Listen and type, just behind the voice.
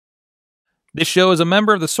This show is a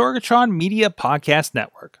member of the Sorgatron Media Podcast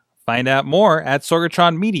Network. Find out more at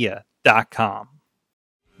sorgatronmedia.com.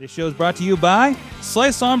 This show is brought to you by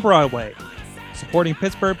Slice on Broadway. Supporting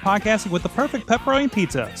Pittsburgh podcasting with the perfect pepperoni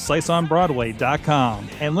pizza, sliceonbroadway.com.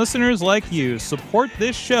 And listeners like you, support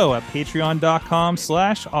this show at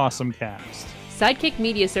patreon.com/awesomecast. Sidekick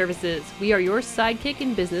Media Services. We are your sidekick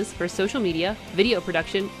in business for social media, video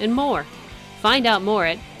production, and more. Find out more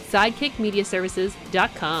at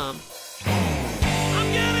sidekickmediaservices.com.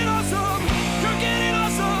 I'm getting awesome, you're getting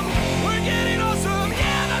awesome, we're getting awesome,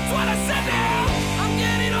 yeah, that's what I said now. I'm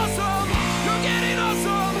getting awesome, you're getting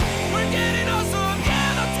awesome, we're getting awesome,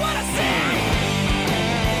 yeah, that's what I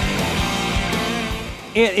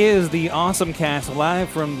said. It is the AwesomeCast live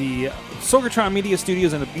from the Sorgatron Media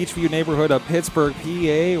Studios in the Beachview neighborhood of Pittsburgh,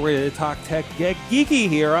 PA. Ready to talk tech, get geeky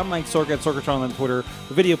here. I'm Mike Sorg at Sorgatron on Twitter,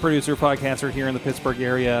 the video producer, podcaster here in the Pittsburgh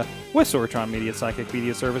area with Sorgatron Media, Psychic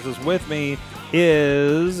Media Services. With me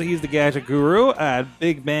he's the gadget guru at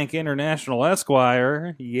Big Bank International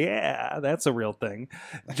Esquire. Yeah, that's a real thing.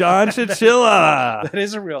 John Chichilla. That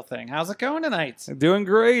is a real thing. How's it going tonight? Doing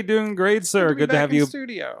great, sir. Good to have you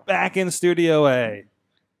studio. back in Studio A.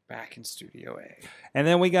 Back in Studio A. And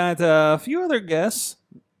then we got a few other guests.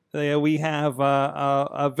 We have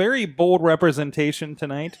a very bold representation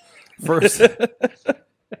tonight.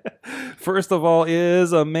 First of all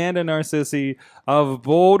is Amanda Narcisi of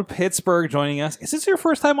BOLD Pittsburgh joining us. Is this your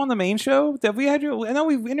first time on the main show? Have we had you? I know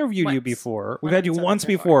we've interviewed you before. We've had you once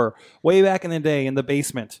before, way back in the day in the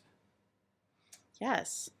basement.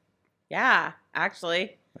 Yes. Yeah,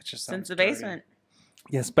 actually. Since the basement.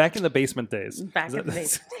 Yes, back in the basement days. Back in the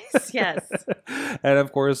basement days, yes. And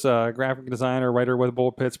of course, graphic designer, writer with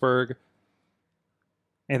BOLD Pittsburgh.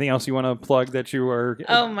 Anything else you want to plug that you are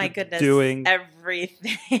oh my goodness, doing?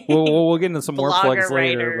 Everything. We'll get into some more plugs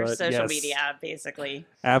later. Writer, but social yes, media, basically.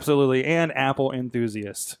 Absolutely. And Apple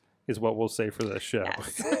enthusiast is what we'll say for this show.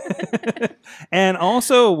 Yes. And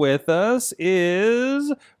also with us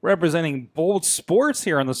is representing BOLD Sports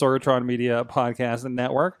here on the Sorgatron Media Podcast and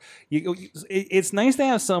Network. It's nice to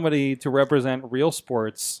have somebody to represent real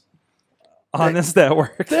sports on this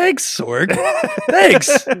network. Thanks, Sorg.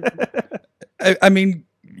 Thanks. I mean,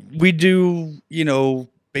 we do,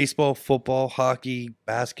 baseball, football, hockey,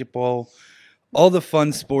 basketball, all the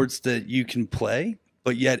fun sports that you can play,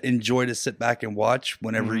 but yet enjoy to sit back and watch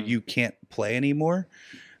whenever you can't play anymore.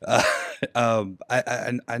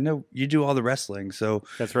 I know you do all the wrestling, so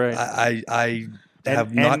that's right. I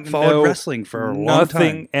have not followed wrestling for a long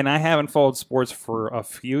time. And I haven't followed sports for a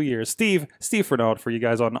few years. Steve Fernald, for you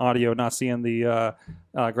guys on audio, not seeing the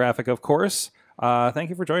graphic, of course. Thank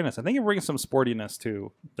you for joining us. I think you're bringing some sportiness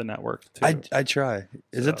to the network, too. I try.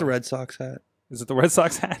 Is it the Red Sox hat? Is it the Red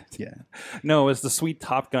Sox hat? Yeah. No, it's the sweet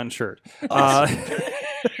Top Gun shirt. I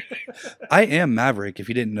am Maverick, if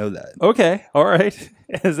you didn't know that. Okay. All right.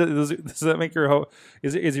 Does that make your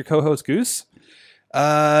is your co-host Goose?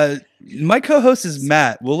 My co-host is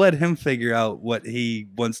Matt. We'll let him figure out what he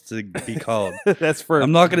wants to be called. That's for.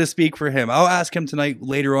 I'm not going to speak for him. I'll ask him tonight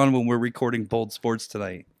later on when we're recording BOLD Sports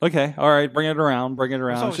tonight. Okay. All right. Bring it around. I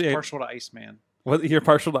was always partial to Iceman. What? You're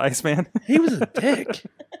partial to Iceman? He was a dick.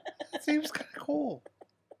 He was kind of cool.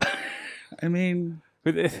 I mean,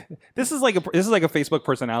 this is like a Facebook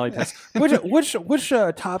personality test. Which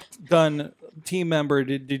Top Gun team member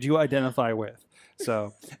did you identify with?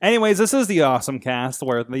 So, anyways, this is the AwesomeCast,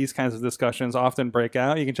 where these kinds of discussions often break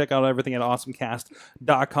out. You can check out everything at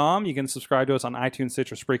awesomecast.com. You can subscribe to us on iTunes,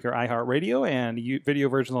 Stitcher, Spreaker, iHeartRadio, and video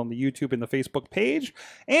versions on the YouTube and the Facebook page.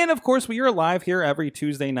 And, of course, we are live here every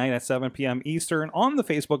Tuesday night at 7 p.m. Eastern on the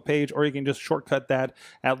Facebook page, or you can just shortcut that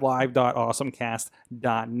at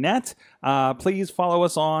live.awesomecast.net. Please follow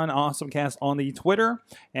us on AwesomeCast on the Twitter,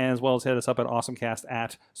 as well as hit us up at awesomecast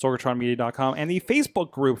at sorgatronmedia.com, and the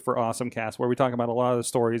Facebook group for AwesomeCast, where we talk about a lot of the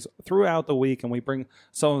stories throughout the week, and we bring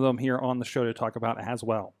some of them here on the show to talk about as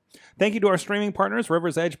well. Thank you to our streaming partners,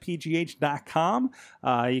 riversedgepgh.com.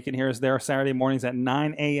 You can hear us there Saturday mornings at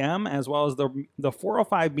 9 a.m., as well as the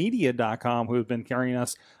 405media.com, who have been carrying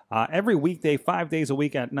us every weekday, 5 days a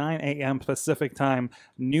week at 9 a.m. Pacific time,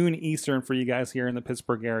 noon Eastern for you guys here in the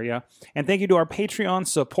Pittsburgh area. And thank you to our Patreon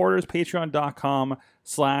supporters,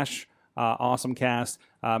 patreon.com/AwesomeCast.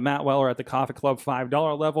 Matt Weller at the Coffee Club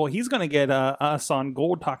 $5 level. He's going to get us on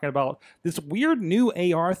Gold talking about this weird new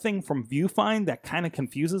AR thing from Viewfind that kind of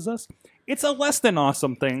confuses us. It's a less than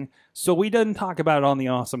awesome thing, so we didn't talk about it on the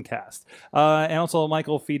AwesomeCast. And also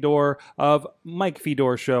Michael Fedor of Mike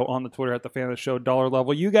Fedor Show on the Twitter at the Fan of the Show $1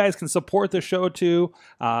 level. You guys can support the show too,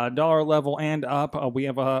 $1 level and up. We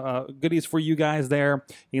have goodies for you guys there.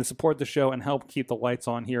 You can support the show and help keep the lights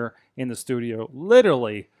on here in the studio.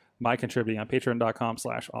 Literally by contributing on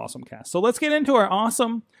patreon.com/awesomecast. So let's get into our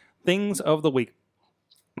awesome things of the week.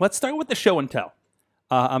 Let's start with the show and tell.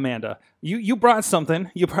 Amanda, you brought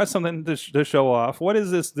something. You brought something to show off. What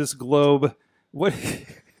is this globe? What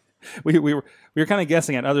we were kind of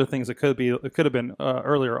guessing at other things. It could have been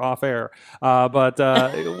earlier off air. But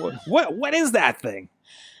what is that thing?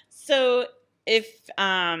 So if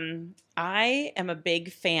I am a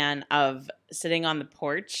big fan of sitting on the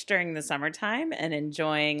porch during the summertime and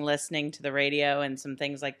enjoying listening to the radio and some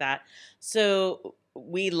things like that. So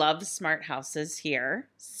we love smart houses here.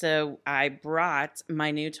 So I brought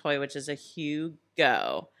my new toy, which is a Hue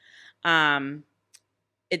Go.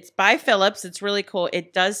 It's by Philips. It's really cool.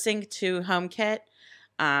 It does sync to HomeKit.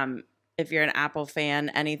 If you're an Apple fan,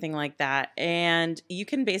 anything like that. And you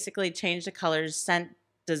can basically change the colors, scent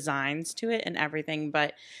designs to it and everything,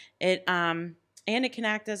 but it can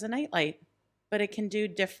act as a nightlight, but it can do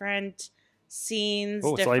different scenes.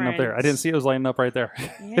 Oh, it's lighting up there. I didn't see it was lighting up right there.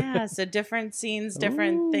 Yeah, so different scenes,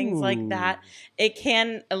 different things like that. It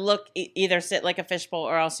can look either sit like a fishbowl,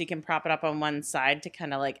 or else you can prop it up on one side to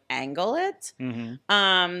kind of like angle it.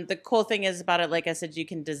 Mm-hmm. The cool thing is about it, like I said, you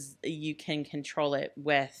can control it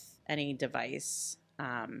with any device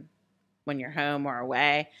when you're home or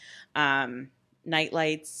away. Night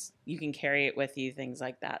lights, you can carry it with you, things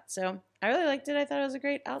like that. So I really liked it. I thought it was a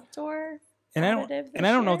great outdoor. And I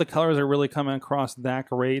don't know if the colors are really coming across that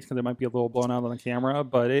great, because it might be a little blown out on the camera,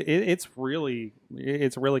 but it's really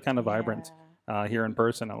kind of vibrant here in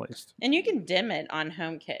person, at least. And you can dim it on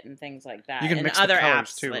HomeKit and things like that. You can and mix the other colors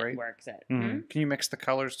apps too, that right? works it. Mm-hmm. Can you mix the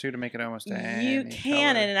colors too to make it almost You any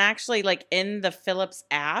can, color? and actually, like in the Philips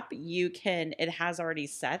app, it has already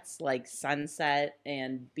sets like sunset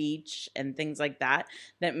and beach and things like that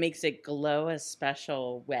makes it glow a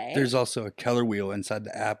special way. There's also a color wheel inside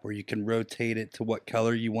the app where you can rotate it to what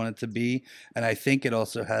color you want it to be. And I think it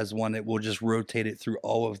also has one that will just rotate it through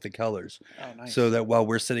all of the colors. Oh, nice. So that while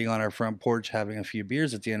we're sitting on our front porch having a few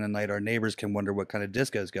beers at the end of the night, our neighbors can wonder what kind of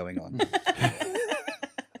disco is going on.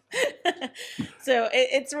 So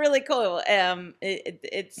it's really cool.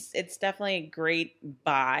 It's definitely a great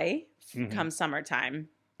buy come summertime.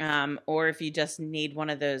 Or if you just need one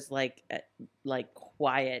of those like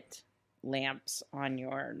quiet lamps on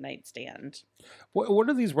your nightstand. What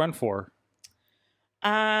do these run for?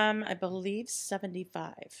 I believe $75.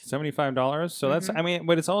 $75. So that's, I mean,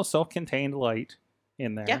 but it's all self-contained light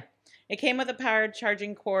in there. Yeah. It came with a powered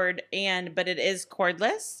charging cord, but it is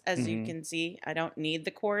cordless. As you can see, I don't need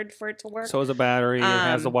the cord for it to work. So is a battery. It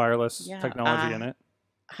has the wireless yeah, technology in it.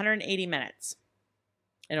 180 minutes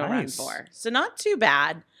it'll Nice. run for. So not too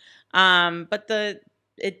bad. But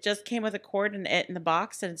it just came with a cord and it in the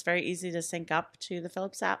box, and it's very easy to sync up to the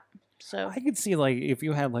Philips app. So I could see, like, if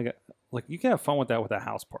you had like you can have fun with that with a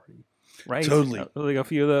house party, right? Totally. Like a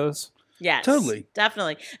few of those. yes, Totally.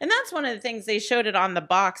 definitely. And that's one of the things they showed it on the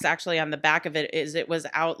box. Actually, on the back of it is it was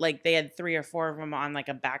out, like they had 3 or 4 of them on like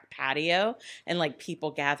a back patio, and like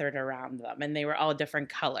people gathered around them, and they were all different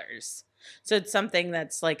colors. So it's something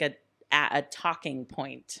that's like a talking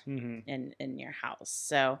point in your house.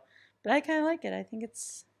 So, but I kind of like it. I think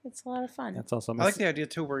it's a lot of fun. That's awesome. I like the idea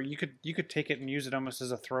too, where you could take it and use it almost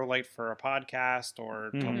as a throw light for a podcast,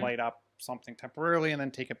 or to light up something temporarily, and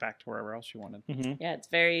then take it back to wherever else you wanted. Yeah,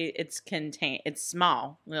 it's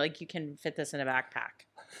small. Like you can fit this in a backpack.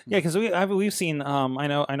 Yeah, because we've seen. I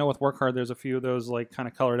know with Work Hard, there's a few of those like kind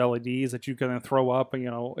of colored LEDs that you can throw up.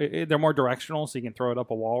 You know, they're more directional, so you can throw it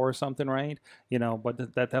up a wall or something, right? You know, but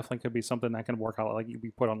that definitely could be something that can work out. Like you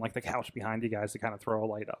be put on like the couch behind you guys to kind of throw a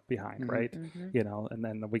light up behind, right? You know, and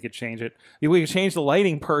then we could change it. We could change the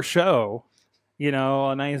lighting per show. You know,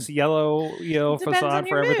 a nice yellow, Depends facade on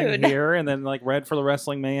for your everything mood. here, and then like red for the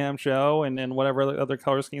Wrestling Mayhem show, and whatever other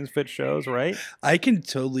color schemes fit shows, right? I can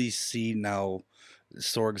totally see now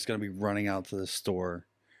Sorg's going to be running out to the store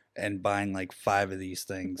and buying like 5 of these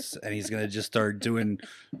things, and he's going to just start doing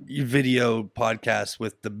video podcasts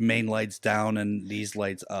with the main lights down and these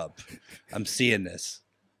lights up. I'm seeing this.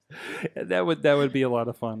 That would be a lot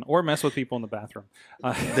of fun, or mess with people in the bathroom.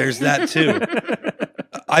 There's that too.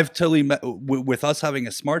 I've totally with us having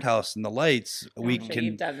a smart house and the lights, we I'm sure can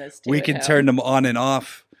you've done this too we at can home. turn them on and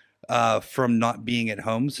off from not being at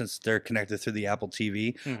home, since they're connected through the Apple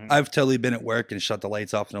TV. I've totally been at work and shut the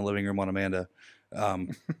lights off in the living room on Amanda,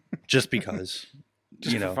 just because,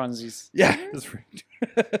 Just you know. for funsies. Yeah.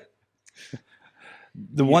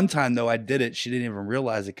 The one time though I did it, she didn't even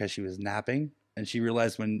realize it because she was napping, and she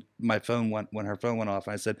realized when her phone went off.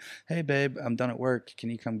 And I said, "Hey babe, I'm done at work. Can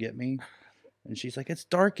you come get me?" And she's like, it's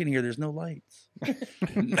dark in here. There's no lights. Do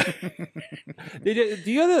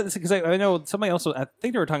you have because I know somebody else, I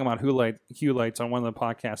think they were talking about hue lights on one of the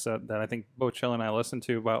podcasts that I think both Chilla and I listened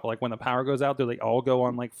to about like when the power goes out, do they all go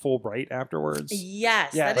on like full bright afterwards?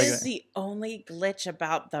 Yes, Yeah, that like is the only glitch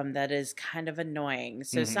about them that is kind of annoying.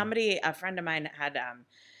 So a friend of mine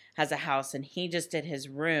has a house, and he just did his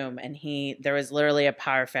room, and there was literally a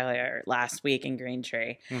power failure last week in Green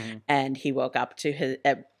Tree, and he woke up to his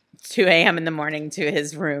at 2 a.m. in the morning to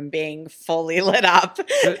his room being fully lit up.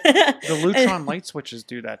 The Lutron light switches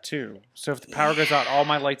do that too. So if the power goes out, all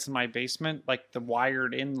my lights in my basement, like the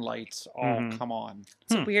wired in lights, all come on.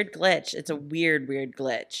 It's a weird glitch. It's a weird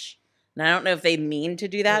glitch. And I don't know if they mean to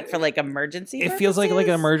do that for like emergency It feels like an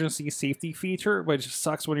purposes. emergency safety feature, but it just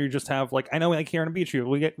sucks when you just have like, I know like here on the beach,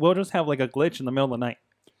 we'll just have like a glitch in the middle of the night.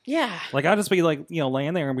 Yeah. Like I'll just be like,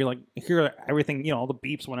 laying there and be like, hear everything, all the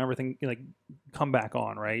beeps when everything like come back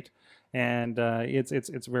on, right? And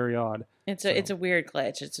it's very odd. It's a weird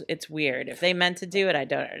glitch. It's weird. If they meant to do it, I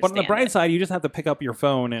don't understand. But on the bright side, you just have to pick up your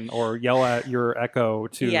phone or yell at your Echo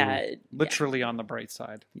to Literally on the bright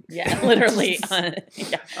side. Yeah, literally.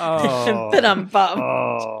 Oh, But I'm bummed.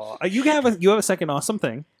 Oh, you have a second awesome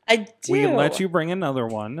thing. I do. We can let you bring another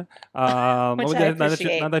one. Which I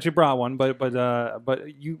appreciate. Not that you brought one, but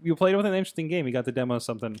you played with an interesting game. You got to demo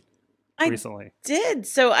something recently. Did.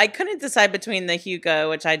 So I couldn't decide between the Hue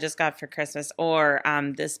Go, which I just got for Christmas, or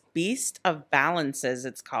this Beast of Balances,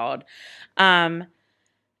 it's called.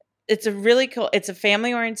 It's a really cool, it's a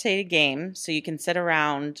family-oriented game, so you can sit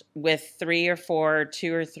around with 3 or 4,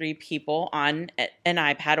 2 or 3 people on an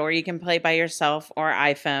iPad, or you can play by yourself or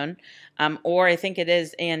iPhone, or I think it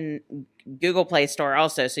is in Google Play Store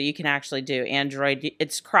also, so you can actually do Android.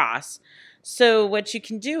 It's cross. So what you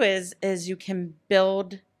can do is you can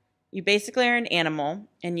build. You basically are an animal,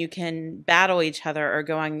 and you can battle each other or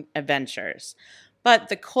go on adventures. But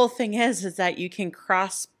the cool thing is that you can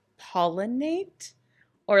cross-pollinate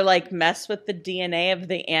or like mess with the DNA of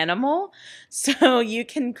the animal. So you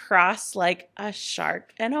can cross like a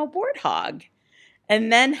shark and a warthog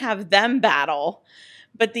and then have them battle.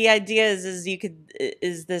 But the idea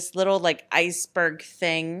is this little like iceberg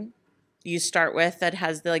thing you start with that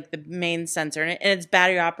has the main sensor in it, and it's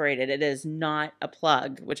battery operated. It is not a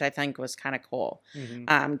plug, which I think was kind of cool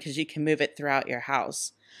because you can move it throughout your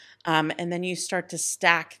house. And then you start to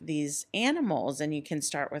stack these animals, and you can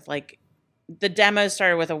start with the demo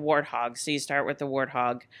started with a warthog. So you start with the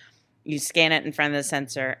warthog, you scan it in front of the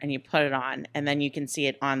sensor, and you put it on, and then you can see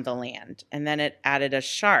it on the land. And then it added a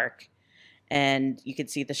shark, and you could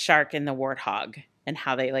see the shark and the warthog and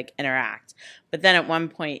how they interact. But then at one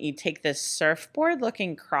point you take this surfboard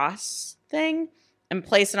looking cross thing and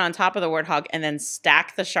place it on top of the warthog and then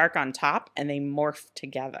stack the shark on top, and they morph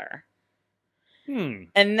together. And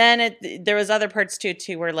then there was other parts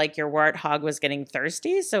too where your warthog was getting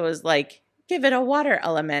thirsty. So it was give it a water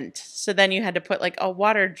element. So then you had to put a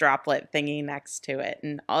water droplet thingy next to it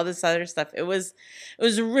and all this other stuff. It was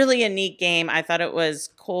really a neat game. I thought it was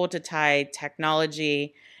cool to tie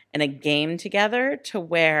technology and a game together to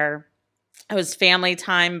where it was family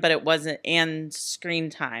time, but it wasn't, and screen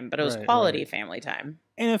time, but it was quality family time.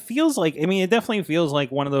 And it feels it definitely feels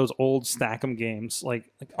like one of those old stack 'em games, like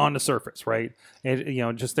on the surface, right?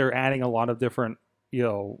 And, just they're adding a lot of different,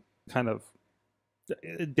 kind of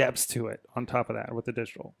depths to it on top of that with the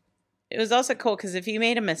digital. It was also cool because if you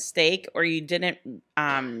made a mistake or you didn't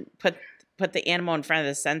put the animal in front of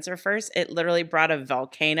the sensor first, it literally brought a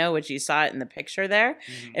volcano, which you saw it in the picture there.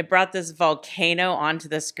 It brought this volcano onto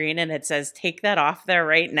the screen, and it says, take that off there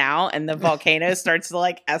right now. And the volcano starts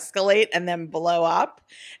to escalate and then blow up.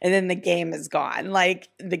 And then the game is gone.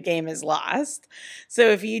 The game is lost. So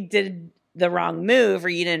if you did the wrong move or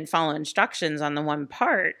you didn't follow instructions on the one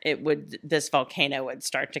part, this volcano would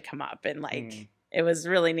start to come up. And it was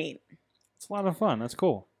really neat. It's a lot of fun. That's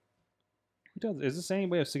cool. Is this any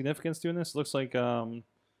way of significance doing this? It looks like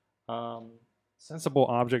Sensible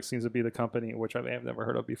Objects seems to be the company, which I have never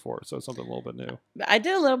heard of before. So it's something a little bit new. I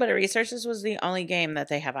did a little bit of research. This was the only game that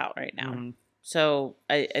they have out right now. So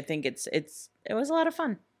I think it was a lot of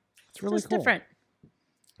fun. It's really cool. Different.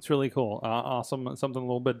 It's really cool. Awesome. Something a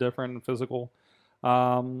little bit different and physical.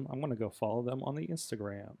 I'm going to go follow them on the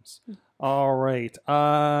Instagrams. All right.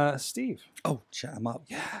 Steve. Oh, chat them up.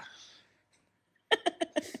 Yeah.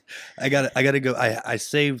 I gotta go. I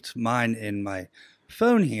saved mine in my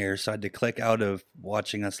phone here, so I had to click out of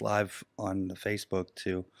watching us live on the Facebook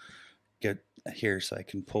to get here so I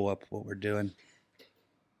can pull up what we're doing.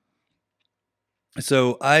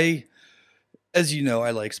 So as you know,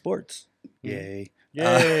 I like sports. Yay.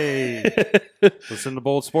 Yay. Listen to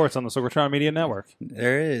BOLD Sports on the Sorgatron Media Network.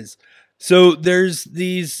 There is. So there's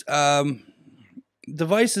these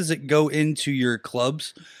devices that go into your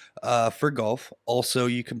clubs for golf. Also,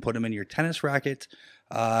 you can put them in your tennis racket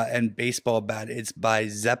and baseball bat. It's by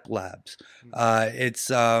Zepp Labs.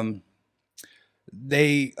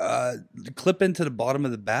 They clip into the bottom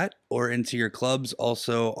of the bat or into your clubs,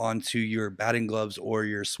 also onto your batting gloves or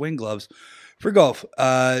your swing gloves for golf.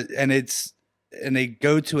 And they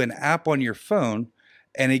go to an app on your phone,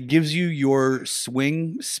 and it gives you your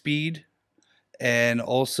swing speed and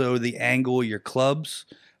also the angle of your clubs,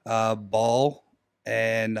 ball,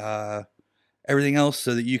 and everything else,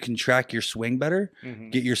 so that you can track your swing better,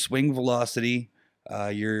 get your swing velocity,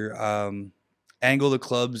 your angle of the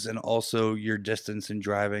clubs, and also your distance in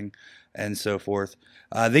driving and so forth.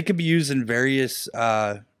 They could be used in various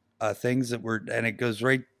things and it goes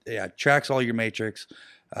right, tracks all your matrix,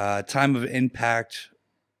 time of impact,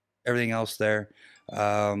 everything else there.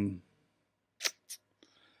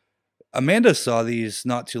 Amanda saw these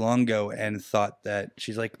not too long ago and thought that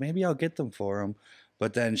she's like, maybe I'll get them for him.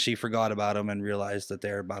 But then she forgot about them and realized that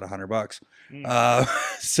they're about $100.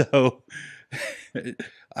 So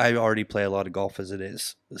I already play a lot of golf as it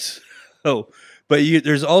is. So, but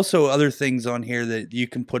there's also other things on here that you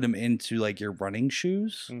can put them into, like your running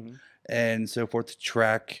shoes and so forth, to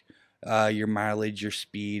track your mileage, your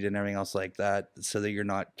speed, and everything else like that, so that you're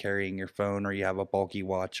not carrying your phone or you have a bulky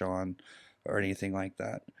watch on or anything like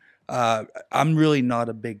that. I'm really not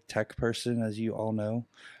a big tech person, as you all know.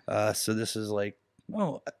 So this is like,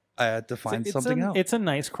 I had to find something else. It's a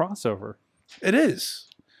nice crossover. It is.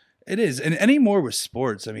 It is. And anymore with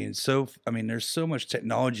sports. There's so much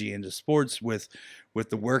technology into sports with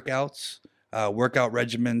the workouts, workout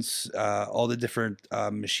regimens, all the different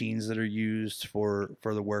machines that are used for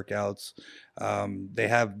the workouts. They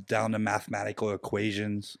have down to mathematical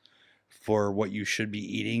equations for what you should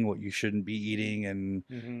be eating, what you shouldn't be eating,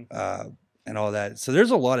 and all that. So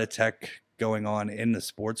there's a lot of tech going on in the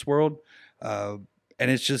sports world,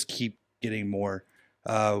 and it's just keep getting more.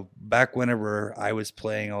 Back whenever I was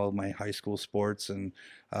playing all of my high school sports and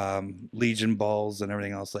Legion balls and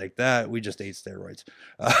everything else like that, we just ate steroids.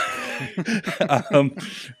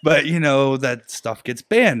 But that stuff gets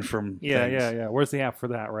banned from things. Yeah. Where's the app for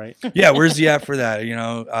that, right? Yeah, where's the app for that?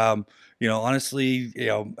 Honestly,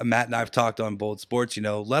 Matt and I've talked on BOLD Sports.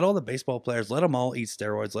 Let all the baseball players, let them all eat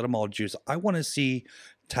steroids, let them all juice. I want to see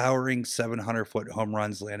towering 700-foot home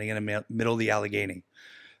runs landing in the middle of the Allegheny.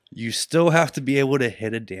 You still have to be able to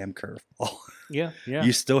hit a damn curveball. Yeah.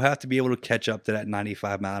 You still have to be able to catch up to that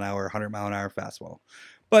 95-mile-an-hour, 100-mile-an-hour fastball.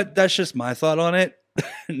 But that's just my thought on it.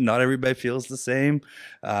 Not everybody feels the same.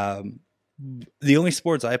 The only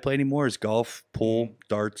sports I play anymore is golf, pool,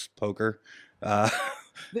 darts, poker.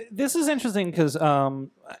 This is interesting because,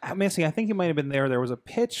 Missy, I think you might have been there. There was a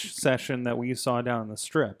pitch session that we saw down on the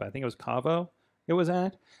Strip. I think it was Cavo it was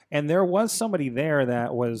at. And there was somebody there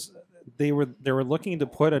that was... They were looking to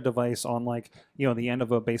put a device on, like, the end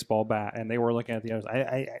of a baseball bat, and they were looking at the others.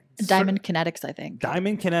 Diamond Kinetics, I think.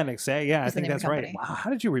 Diamond Kinetics. Yeah, I think that's right. Wow, how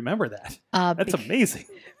did you remember that? That's amazing.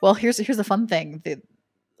 Well, here's the fun thing. The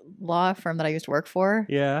law firm that I used to work for.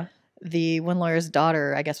 Yeah. The one lawyer's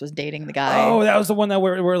daughter, I guess, was dating the guy. Oh, that was the one that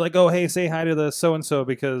we're like, oh, hey, say hi to the so-and-so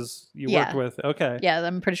because you worked with. Okay. Yeah,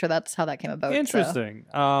 I'm pretty sure that's how that came about. Interesting.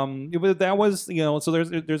 So. That was, so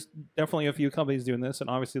there's definitely a few companies doing this, and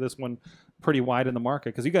obviously this one pretty wide in the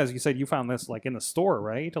market. Because you said you found this like in the store,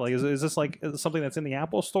 right? Like, is this like something that's in the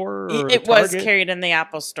Apple store? Or it was carried in the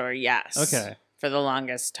Apple store, yes. Okay. For the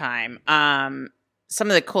longest time. Some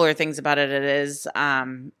of the cooler things about it is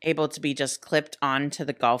able to be just clipped onto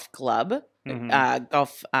the golf glove,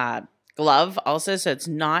 glove also, so it's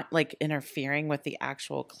not like interfering with the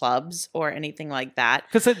actual clubs or anything like that.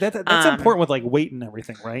 Because that's important with like weight and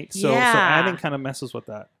everything, right? So adding kind of messes with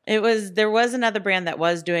that. There was another brand that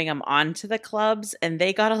was doing them onto the clubs, and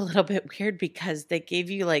they got a little bit weird because they gave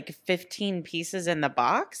you like 15 pieces in the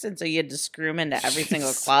box, and so you had to screw them into every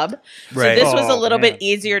single club. Right. So this was a little bit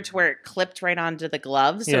easier to where it clipped right onto the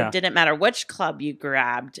gloves, so Yeah. it didn't matter which club you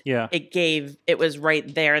grabbed. Yeah. It was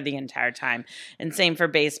right there the entire time. And same for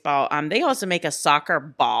baseball. They also make a soccer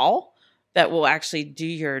ball that will actually do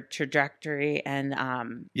your trajectory and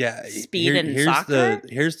speed in soccer.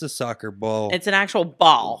 Here's the soccer ball. It's an actual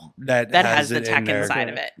ball that has the it tech there. inside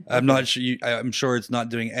of it. I'm not sure. I'm sure it's not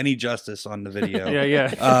doing any justice on the video.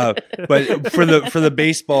 Yeah. But for the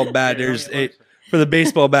baseball bat, for the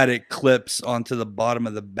baseball bat, it clips onto the bottom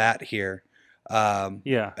of the bat here. And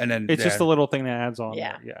then it's just a little thing that adds on.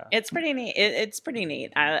 Yeah, Yeah. It's pretty neat. It's pretty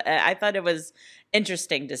neat. I thought it was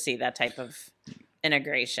interesting to see that type of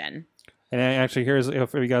integration. And actually, here's,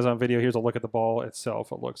 if you guys on video, here's a look at the ball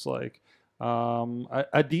itself. It looks like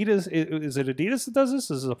Adidas, is it Adidas that does this?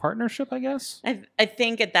 Is it a partnership, I guess? I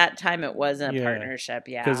think at that time it was a Yeah. partnership.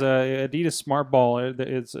 Yeah. Because Adidas Smart Ball,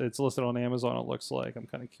 it's listed on Amazon. It looks like. I'm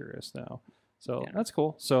kind of curious now. So that's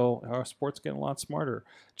cool. So our sport's getting a lot smarter.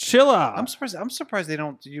 Chilla. I'm surprised we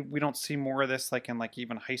don't see more of this like in like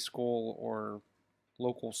even high school or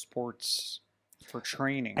local sports for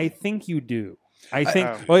training. I think you do. I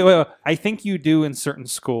think. Wait. I think you do in certain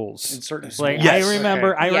schools. In certain Like schools. I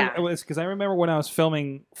remember, Okay. because I remember when I was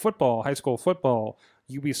filming football, high school football.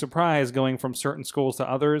 You'd be surprised going from certain schools to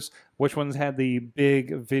others, which ones had the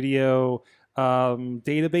big video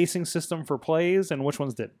databasing system for plays, and which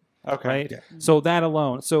ones didn't. Okay. Right. Yeah. So that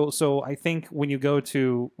alone. So I think when you go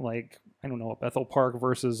to like I don't know Bethel Park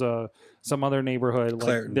versus some other neighborhood, like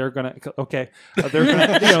Clareton. they're gonna they're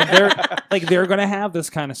gonna they're gonna have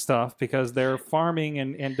this kind of stuff because they're farming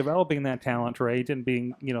and developing that talent, right, and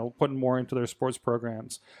being putting more into their sports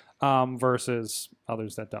programs versus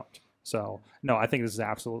others that don't. So no, I think this is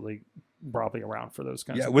absolutely probably around for those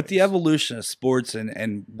kinds. Yeah, of with the things. evolution of sports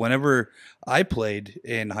and whenever I played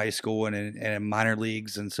in high school and in minor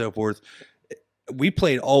leagues and so forth, we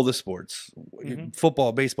played all the sports,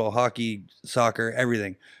 football, baseball, hockey, soccer,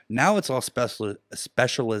 everything. Now it's all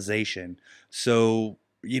specialization. So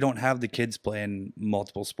you don't have the kids playing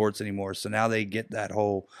multiple sports anymore. So now they get that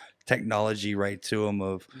whole technology right to them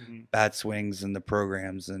of bat swings and the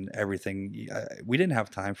programs and everything. We didn't have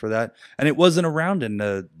time for that. And it wasn't around in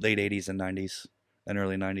the late 80s and 90s and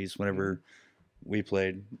early 90s whenever we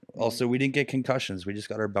played. Also, we didn't get concussions. We just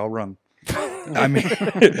got our bell rung. I mean,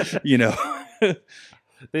 They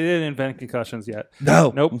didn't invent concussions yet.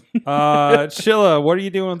 No. Nope. Chilla, what are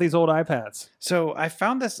you doing with these old iPads? So I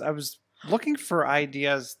found this. I was looking for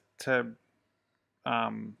ideas to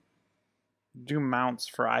do mounts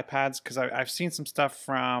for iPads because I've seen some stuff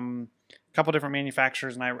from a couple different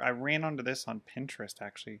manufacturers, and I ran onto this on Pinterest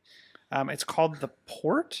actually. It's called the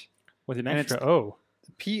Poort. With an And extra it's- O.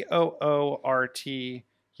 Poort.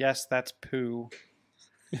 Yes, that's poo.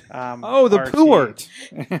 Oh, the RT. Poort.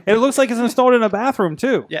 It looks like it's installed in a bathroom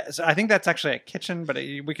too. Yeah, so I think that's actually a kitchen, but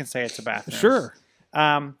we can say it's a bathroom. Sure.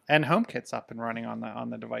 And HomeKit's up and running on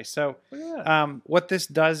the device. So what this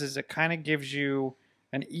does is it kind of gives you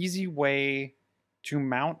an easy way to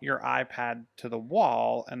mount your iPad to the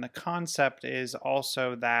wall, and the concept is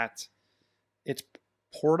also that it's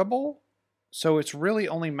portable. So it's really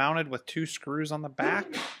only mounted with 2 screws on the back.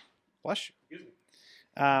 Bless you.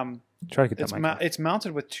 Try to get that mic. It's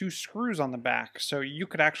mounted with 2 screws on the back, so you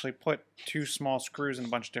could actually put 2 small screws in a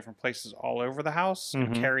bunch of different places all over the house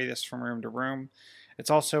and carry this from room to room. It's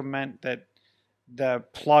also meant that the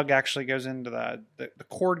plug actually goes into the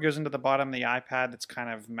cord goes into the bottom of the iPad that's kind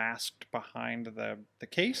of masked behind the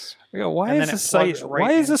case. Why and is then this it plugs site? right Why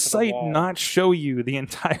does into this the site wall. not show you the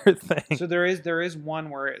entire thing? So there is one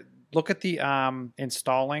where look at the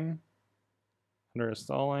installing. Under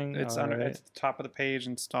installing. It's all under right. it's at the top of the page,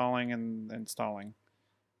 installing and installing.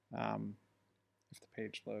 If the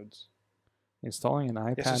page loads. Installing an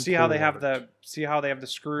iPad. Yeah, so see how they have Poort. the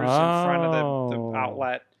screws in front of the Oh.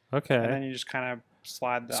 outlet, Okay. and then you just kind of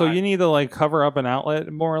slide the. So you need to like cover up an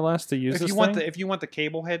outlet more or less to use if this you want thing? if you want the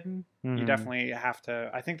cable hidden, you Mhm. definitely have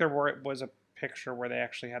to. I think there was a picture where they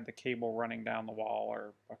actually had the cable running down the wall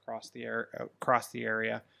or across the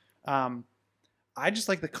area. I just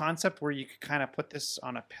like the concept where you could kind of put this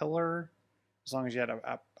on a pillar, as long as you had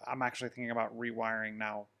I'm actually thinking about rewiring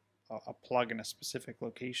now a plug in a specific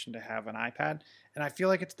location to have an iPad, and I feel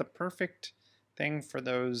like it's the perfect thing for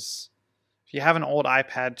those. If you have an old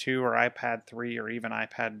iPad 2 or iPad 3 or even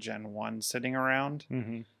iPad Gen 1 sitting around,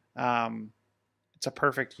 it's a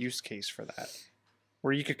perfect use case for that.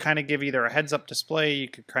 Where you could kind of give either a heads-up display, you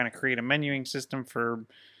could kind of create a menuing system for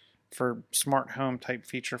smart home type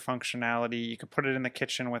feature functionality. You could put it in the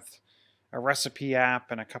kitchen with a recipe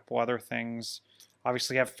app and a couple other things.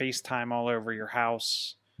 Obviously, have FaceTime all over your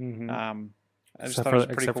house. I just thought it was a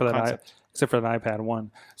pretty cool concept. Except for the iPad 1.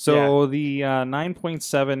 So the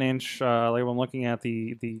 9.7 inch, like I'm looking at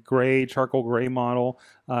the gray, charcoal gray model,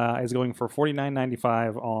 is going for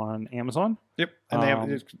 $49.95 on Amazon. Yep, and they have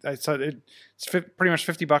it's pretty much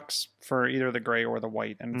 $50 for either the gray or the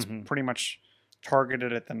white, and it's pretty much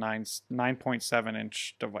targeted at the 9.7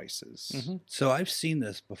 inch devices. So I've seen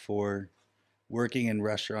this before working in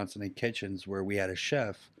restaurants and in kitchens where we had a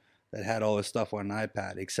chef that had all his stuff on an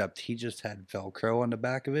iPad, except he just had Velcro on the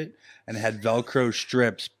back of it and had Velcro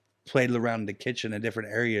strips played around the kitchen in different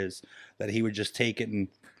areas that he would just take it and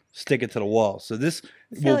stick it to the wall. So this will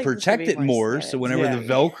like this would protect be it more more. aesthetic. So whenever the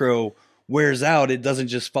Velcro wears out, it doesn't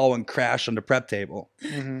just fall and crash on the prep table,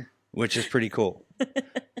 which is pretty cool.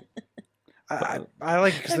 I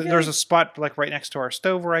like it because there's a spot like right next to our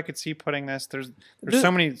stove where I could see putting this. There's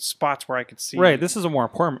so many spots where I could see. Right, this is a more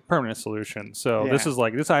permanent solution. So this Yeah. is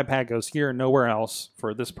like this iPad goes here, nowhere else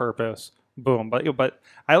for this purpose. Boom. But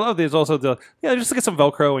I love there's also just get some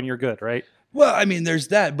Velcro and you're good, right? Well, I mean, there's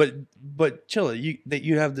that, but Chilla,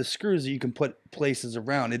 you have the screws that you can put places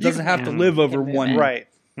around. It doesn't have to live over one. Right.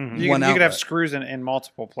 Mhm. You One could have outlet. screws in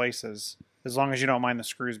multiple places as long as you don't mind the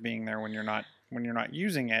screws being there when you're not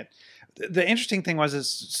using it. The interesting thing was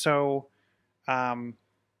and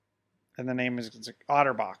the name is it's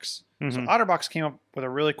OtterBox. So Mhm. OtterBox came up with a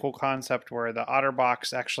really cool concept where the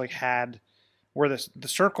OtterBox actually had where the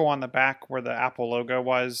circle on the back where the Apple logo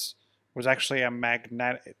was actually a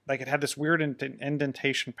magnet. Like it had this weird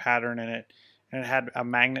indentation pattern in it, and it had a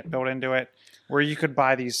magnet built into it where you could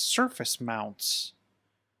buy these surface mounts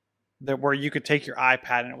where you could take your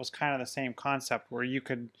iPad, and it was kind of the same concept where you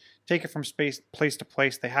could take it from place to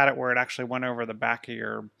place. They had it where it actually went over the back of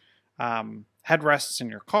your headrests in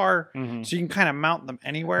your car, Mhm. so you can kind of mount them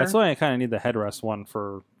anywhere. That's why I kind of need the headrest one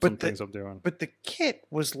for some things I'm doing. But the kit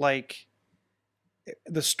was like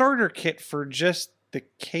the starter kit for just the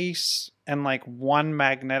case and like one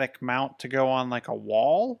magnetic mount to go on like a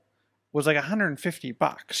wall was like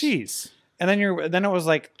 $150. Jeez. And then it was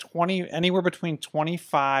like anywhere between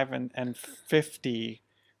 25 and 50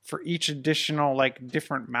 for each additional like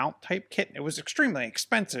different mount type kit. It was extremely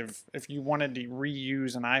expensive if you wanted to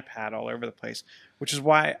reuse an iPad all over the place, which is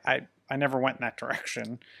why I never went in that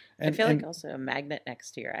direction. I feel like also a magnet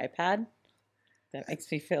next to your iPad. That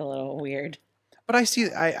makes me feel a little weird. but I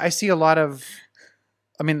see a lot of,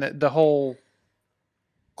 I mean the whole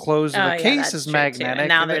close of the case that's is true, too. magnetic. And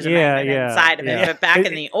now there's a Yeah, magnet yeah, inside of it. yeah. But back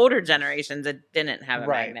in the older generations, it didn't have a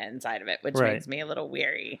Right. magnet inside of it, which Right. makes me a little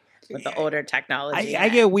weary with the older technology. I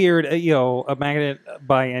get weird, a magnet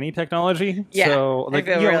by any technology. Yeah, So, I like,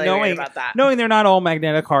 feel really weird about that. knowing they're not all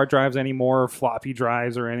magnetic hard drives anymore, floppy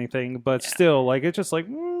drives or anything, but still, like, it's just like,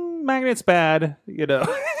 magnet's bad, Yeah.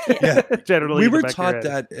 Generally, We in the were back of your taught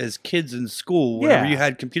head. that as kids in school. Whenever Yeah. you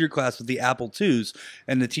had computer class with the Apple IIs,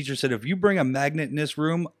 and the teacher said, "If you bring a magnet in this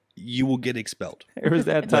room, you will get expelled." It was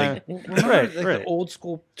that time. Remember, Right, like right. the old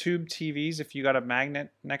school tube TVs, if you got a magnet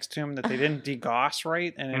next to them that they didn't degauss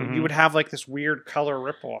right, and Mhm. you would have like this weird color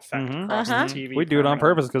ripple effect Mhm. across Uh-huh. the TV. We do it on permanently.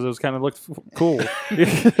 purpose because it was kind of looked cool.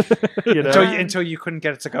 Until you couldn't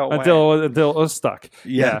get it to go away. until it was stuck.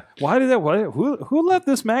 Yeah. Why did that? Who left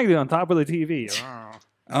this magnet on top of the TV?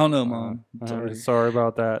 I don't know, Mom. Sorry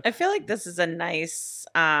about that. I feel like this is a nice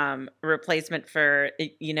replacement for,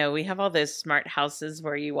 we have all those smart houses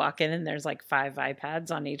where you walk in and there's like 5 iPads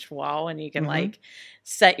on each wall, and you can like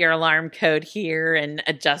set your alarm code here and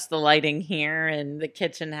adjust the lighting here, and the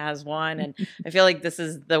kitchen has one. And I feel like this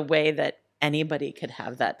is the way that anybody could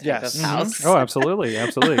have that type Yes. of house. Oh, absolutely.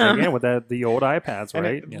 Again, with the old iPads, And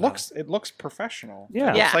right? it looks professional. Yeah.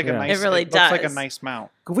 It looks like Yeah. a nice. It really looks like a does. nice mount.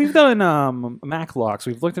 We've done Mac locks.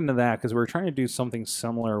 We've looked into that because we were trying to do something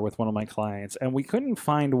similar with one of my clients, and we couldn't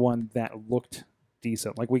find one that looked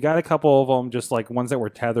decent. Like we got a couple of them, just like ones that were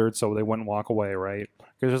tethered so they wouldn't walk away, right?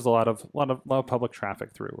 Because there's a lot of public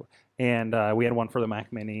traffic through, and we had one for the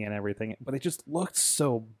Mac Mini and everything, but it just looked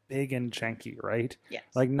so big and janky, right? Yes.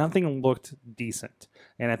 Like nothing looked decent,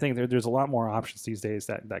 and I think there's a lot more options these days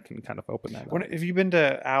that can kind of open that up. Have you been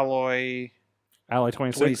to Alloy Alloy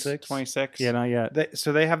 26? 26? Yeah, not yet.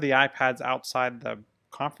 So they have the iPads outside the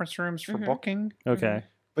conference rooms for Mhm. booking. Okay.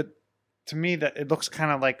 But to me, that it looks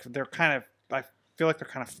kind of like I feel like they're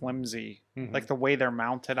kind of flimsy, Mhm. like the way they're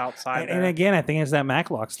mounted outside. And again, I think it's that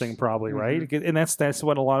Mac locks thing, probably, right? And that's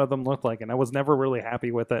what a lot of them look like. And I was never really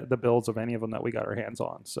happy with the builds of any of them that we got our hands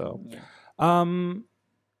on. So,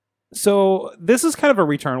 so this is kind of a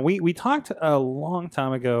return. We talked a long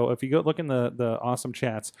time ago. If you go look in the awesome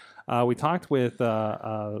chats, we talked with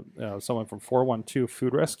someone from 412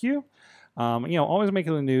 Food Rescue. Always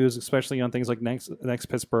making the news, especially on things like next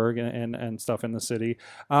Pittsburgh and stuff in the city.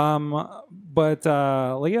 But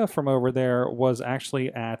Leah from over there was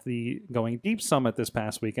actually at the Going Deep Summit this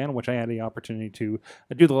past weekend, which I had the opportunity to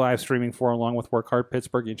do the live streaming for, along with Work Hard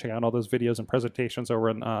Pittsburgh. You can check out all those videos and presentations over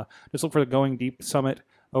in just look for the Going Deep Summit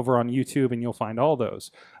over on YouTube, and you'll find all those.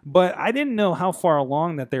 But I didn't know how far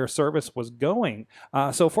along that their service was going.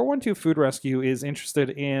 So 412 Food Rescue is interested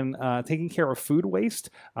in taking care of food waste,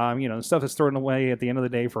 the stuff that's thrown away at the end of the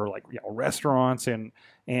day for restaurants and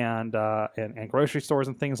grocery stores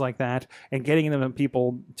and things like that, and getting them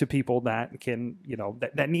to people that can,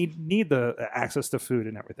 that need the access to food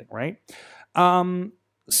and everything, right?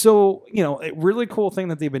 So, a really cool thing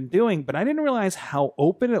that they've been doing, but I didn't realize how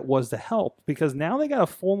open it was to help, because now they got a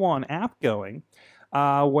full-on app going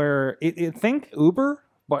where think Uber,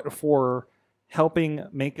 but for helping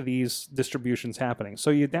make these distributions happening. So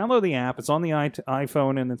you download the app. It's on the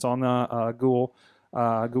iPhone and it's on the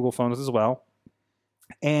Google phones as well.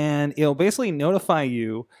 And it'll basically notify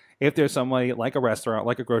you if there's somebody like a restaurant,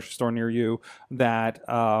 like a grocery store near you that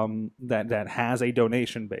that has a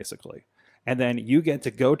donation, basically. And then you get to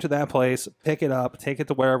go to that place, pick it up, take it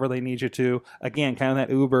to wherever they need you to. Again, kind of that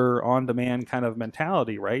Uber on-demand kind of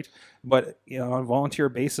mentality, right? But on a volunteer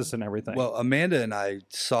basis and everything. Well, Amanda and I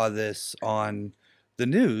saw this on the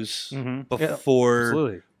news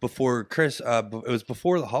Absolutely. before Chris. It was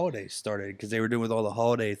before the holidays started because they were doing with all the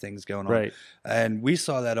holiday things going on. Right. And we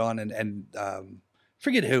saw that on and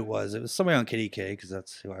forget who it was. It was somebody on KDK because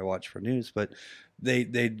that's who I watch for news. But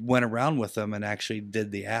they went around with them and actually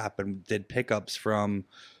did the app and did pickups from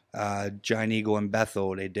Giant Eagle in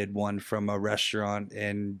Bethel. They did one from a restaurant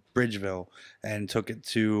in Bridgeville and took it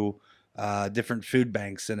to different food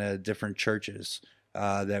banks in different churches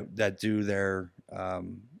that do their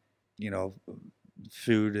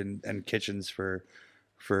food and kitchens for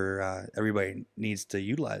everybody needs to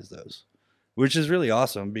utilize those, which is really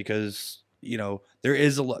awesome because there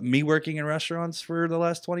is a lot. Me working in restaurants for the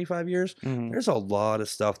last 25 years, there's a lot of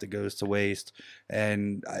stuff that goes to waste,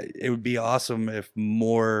 and it would be awesome if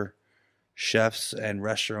more chefs and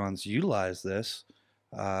restaurants utilize this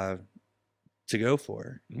to go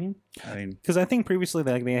for. I mean, because I think previously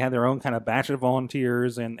they had their own kind of batch of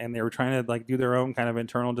volunteers and they were trying to do their own kind of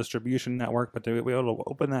internal distribution network, but to be able to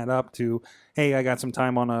open that up to, hey, I got some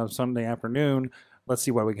time on a Sunday afternoon, let's see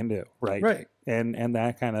what we can do, right? And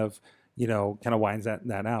that kind of winds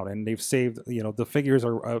that out. And they've saved, the figures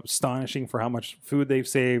are astonishing for how much food they've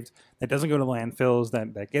saved that doesn't go to landfills,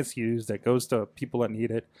 that gets used, that goes to people that need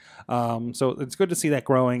it. So it's good to see that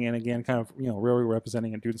growing and again, kind of, really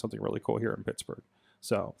representing and doing something really cool here in Pittsburgh.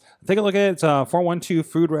 So take a look at it. It's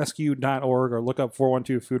 412foodrescue.org or look up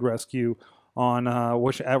 412 Food Rescue on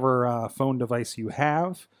whichever phone device you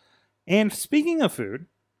have. And speaking of food,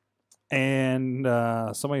 and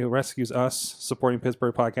somebody who rescues us supporting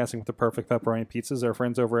Pittsburgh podcasting with the perfect pepperoni pizzas, our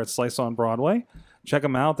friends over at Slice on Broadway. Check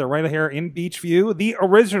them out. They're right here in Beachview. The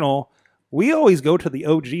original. We always go to the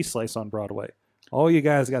OG Slice on Broadway. All you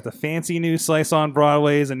guys got the fancy new Slice on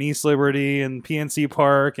Broadways in East Liberty and PNC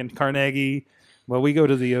Park and Carnegie. Well, we go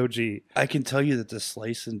to the OG. I can tell you that the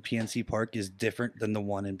Slice in PNC Park is different than the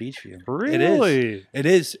one in Beachview. Really? It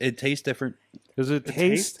is. It tastes different. Does it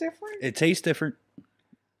taste different? It tastes different.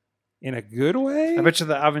 In a good way? I bet you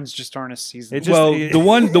the ovens just aren't as seasoned. The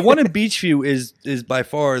one in Beachview is by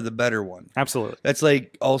far the better one. Absolutely. That's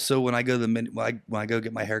like also when I go to when I go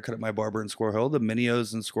get my hair cut at my barber in Squirrel Hill, the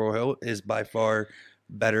Minios in Squirrel Hill is by far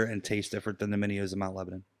better and tastes different than the Minios in Mount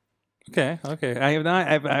Lebanon. Okay. I have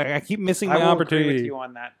not. I keep missing my I will opportunity. agree with you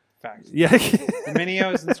on that fact. Yeah. The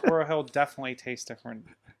Minios in Squirrel Hill definitely taste different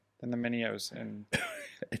than the Minios in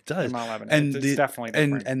It does. Mount Lebanon. And It's definitely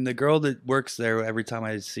different. And the girl that works there, every time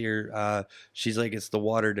I see her, she's like, it's the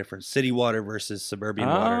water difference. City water versus suburban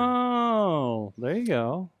water. Oh, there you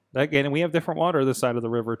go. And we have different water this side of the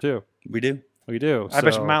river, too. We do. We do. I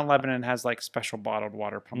bet you Mount Lebanon has like special bottled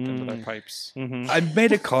water pumped into their pipes. Mm-hmm. I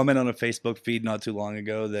made a comment on a Facebook feed not too long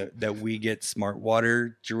ago that we get smart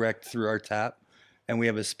water direct through our tap, and we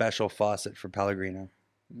have a special faucet for Pellegrino.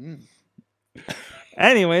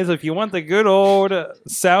 Anyways, if you want the good old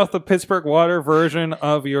south of Pittsburgh water version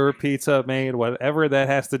of your pizza made, whatever that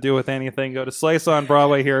has to do with anything, go to Slice on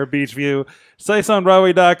Broadway here at Beachview,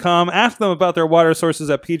 sliceonbroadway.com. Ask them about their water sources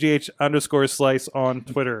at PGH_Slice on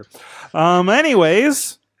Twitter.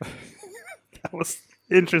 Anyways, that was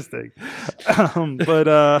interesting.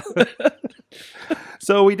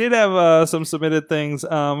 So we did have some submitted things.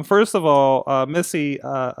 First of all, Missy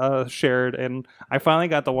shared, and I finally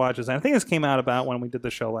got to watch this. And I think this came out about when we did the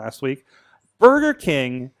show last week. Burger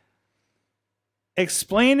King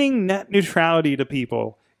explaining net neutrality to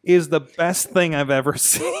people is the best thing I've ever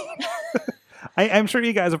seen. I'm sure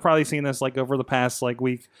you guys have probably seen this like over the past like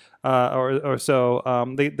week or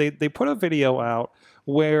so. They put a video out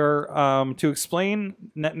where to explain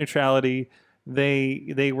net neutrality,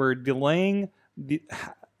 they were delaying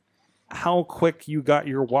how quick you got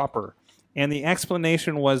your Whopper, and the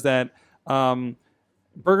explanation was that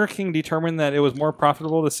Burger King determined that it was more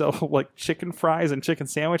profitable to sell like chicken fries and chicken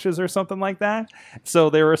sandwiches or something like that, so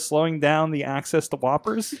they were slowing down the access to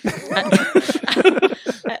Whoppers.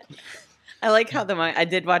 I like how I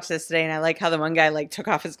did watch this today, and I like how the one guy like took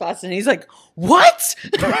off his glasses and he's like, "What?"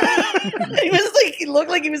 He looked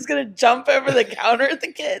like he was gonna jump over the counter at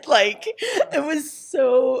the kid. Like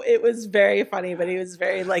it was very funny, but he was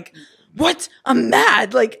very like, what? I'm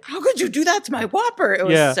mad. Like, how could you do that to my Whopper? It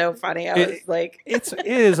was Yeah. so funny. I was like, it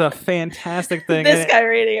is a fantastic thing. this And- guy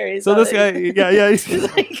right here. He's So all this like- guy, yeah, he's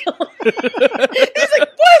like, he's like,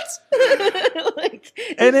 what? Like,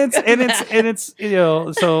 and it's he's and it's mad. and it's you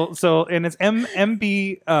know so and it's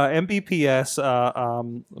Mbps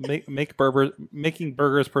making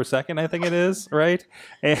burgers per second, I think it is, right?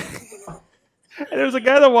 And there's a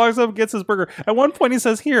guy that walks up and gets his burger. At one point he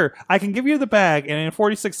says, "Here, I can give you the bag, and in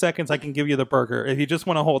 46 seconds I can give you the burger if you just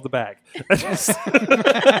want to hold the bag."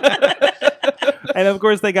 And of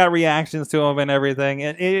course they got reactions to him and everything.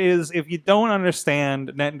 And it is, if you don't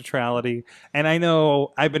understand net neutrality, and I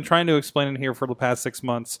know I've been trying to explain it here for the past 6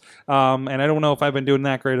 months, and I don't know if I've been doing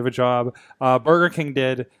that great of a job. Burger King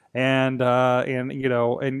did, and you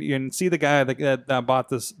know, and see the guy that bought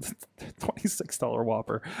this $26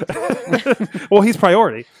 Whopper. Well, he's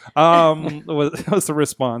priority. Was the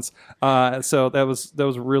response. So that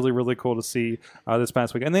was really, really cool to see this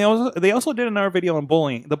past week. And they also did another video on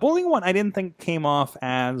bullying. The bullying one I didn't think came off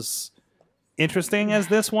as interesting as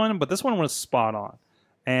this one, but this one was spot on.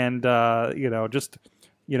 And you know, just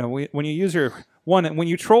you know, when you use when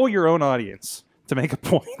you troll your own audience to make a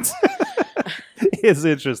point. Is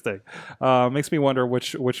interesting. Makes me wonder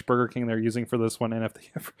which Burger King they're using for this one, and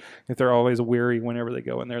if they're always weary whenever they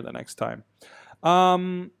go in there the next time.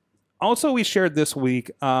 Also, we shared this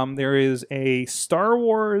week. There is a Star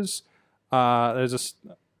Wars. There's a.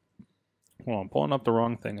 Well, I'm pulling up the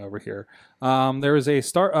wrong thing over here. There is a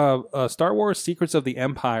Star Wars Secrets of the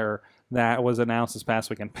Empire that was announced this past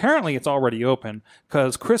week, and apparently it's already open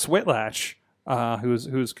because Chris Whitlatch,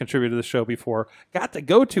 who's contributed to the show before, got to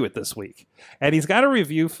go to it this week, and he's got a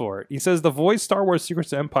review for it. He says the voice Star Wars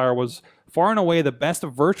Secrets of the Empire was far and away the best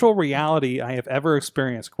virtual reality I have ever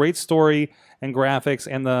experienced. Great story and graphics,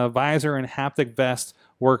 and the visor and haptic vest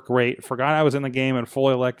work great. Forgot I was in the game and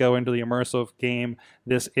fully let go into the immersive game.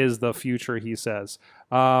 This is the future, he says.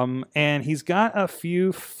 And he's got a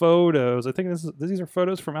few photos. I think these are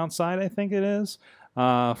photos from outside, I think it is,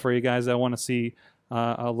 for you guys that want to see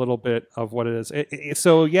a little bit of what it is.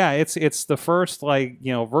 So yeah, it's the first, like,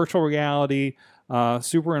 you know, virtual reality,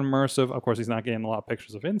 super immersive. Of course, he's not getting a lot of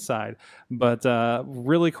pictures of inside, but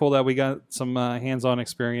really cool that we got some hands-on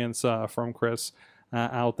experience from Chris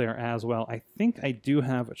out there as well. I think I do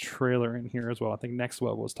have a trailer in here as well. I think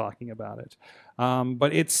Nextweb was talking about it,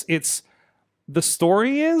 but it's the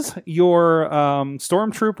story is your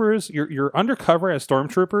stormtroopers. You're undercover as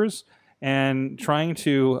stormtroopers and trying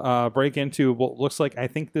to break into what looks like, I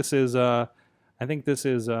think this is Darth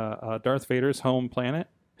Vader's home planet.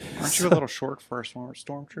 Aren't you a little short for a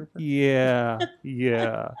stormtrooper? Yeah,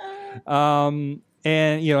 yeah.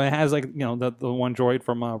 And you know, it has, like, you know, the one droid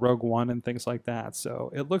from Rogue One and things like that.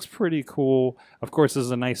 So it looks pretty cool. Of course, this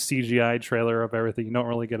is a nice CGI trailer of everything. You don't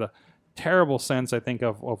really get a terrible sense, I think,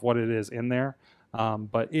 of what it is in there.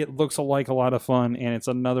 But it looks like a lot of fun, and it's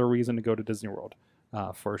another reason to go to Disney World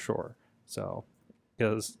for sure. So,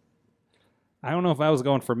 because I don't know if I was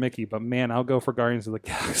going for Mickey, but man, I'll go for Guardians of the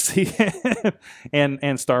Galaxy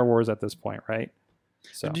and Star Wars at this point, right?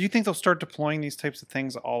 So, Do you think they'll start deploying these types of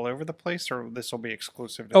things all over the place, or this will be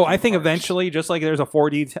exclusive to I think parks? eventually, just like there's a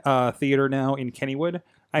 4D theater now in Kennywood,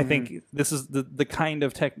 I think this is the kind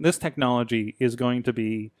of this technology is going to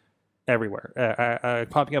be everywhere,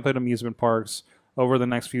 popping up at amusement parks over the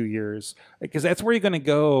next few years, because that's where you're going to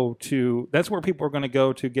go to. That's where people are going to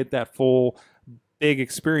go to get that full big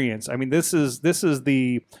experience. I mean, this is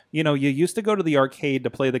the, you know, you used to go to the arcade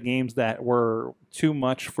to play the games that were too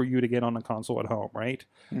much for you to get on a console at home, right?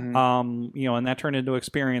 You know, and that turned into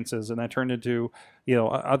experiences, and that turned into, you know,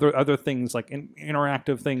 other things like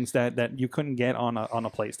interactive things that you couldn't get on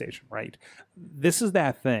a PlayStation, right? This is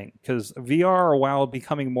that thing, because VR, while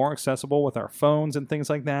becoming more accessible with our phones and things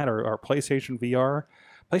like that, or our PlayStation VR.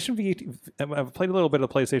 I've played a little bit of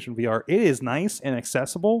PlayStation VR. It is nice and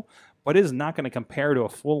accessible, but it is not going to compare to a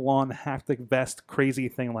full-on haptic vest crazy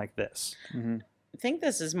thing like this. I think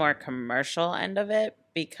this is more commercial end of it,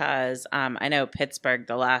 because I know Pittsburgh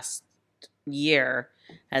the last year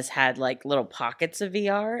has had like little pockets of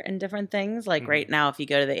VR and different things. Like right now, if you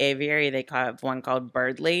go to the aviary, they have one called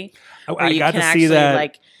Birdly. I got to see that.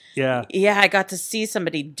 Like, yeah, I got to see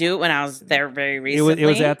somebody do it when I was there very recently. It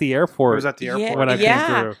was at the airport. It was at the airport. when I came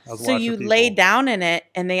through. I was So watching you people. lay down in it,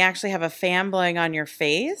 and they actually have a fan blowing on your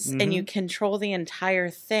face, and you control the entire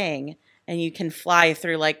thing, and you can fly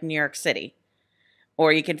through like New York City,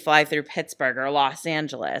 or you can fly through Pittsburgh or Los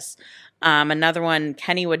Angeles. Another one,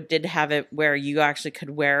 Kennywood did have it where you actually could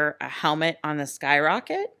wear a helmet on the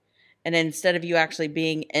skyrocket. And instead of you actually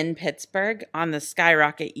being in Pittsburgh on the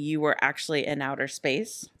skyrocket, you were actually in outer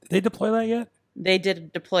space. Did they deploy that yet? They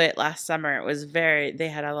did deploy it last summer. It was they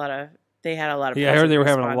had a lot of Yeah, I heard they were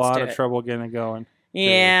having a positive lot response of to it. trouble getting it going. too.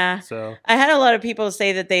 Yeah. So I had a lot of people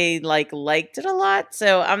say that they liked it a lot,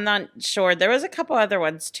 so I'm not sure. There was a couple other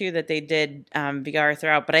ones too that they did VR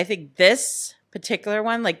throughout, but I think this particular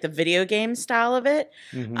one, like the video game style of it,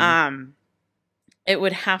 mhm. it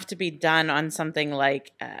would have to be done on something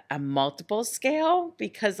like a multiple scale,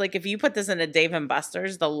 because like if you put this in a Dave and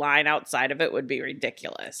Buster's, the line outside of it would be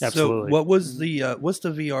ridiculous. Absolutely. So what was the what's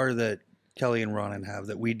the VR that Kelly and Ronan have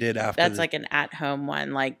that we did after? That's like an at-home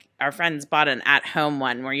one. Like our friends bought an at-home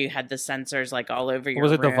one where you had the sensors like all over your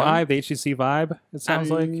Was it room. the Vive, the HTC Vive? It sounds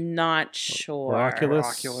like. I'm not sure. Or Oculus.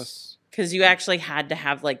 Oculus. Because you actually had to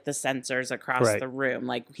have like the sensors across Right. the room.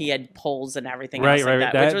 Like he had poles and everything Right, else right.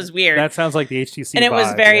 like that, which was weird. That sounds like the HTC and it was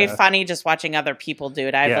Vive, very yeah. funny just watching other people do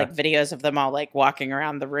it. I have Yeah. like videos of them all like walking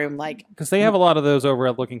around the room like, Because they have a lot of those over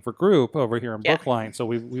at Looking for Group over here in Yeah. Brookline, so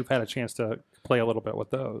we've had a chance to play a little bit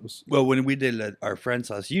with those. Well, when we did it at our friend's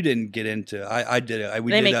house, you didn't get into. I did it.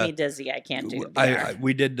 We they did, make me dizzy. I can't do VR.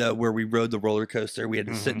 we did where we rode the roller coaster. We had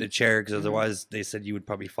to sit in Mhm. a chair because otherwise they said you would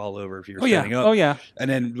probably fall over if you were Oh yeah, standing up. oh yeah. And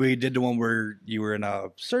then we did the one where you were in a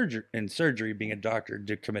surgery, being a doctor,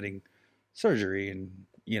 committing surgery, and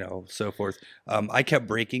so forth. I kept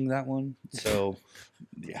breaking that one, so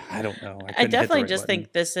yeah, I don't know. I couldn't hit the definitely right just button.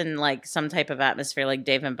 think this in like some type of atmosphere like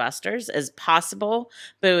Dave and Buster's is possible,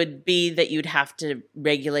 but it would be that you'd have to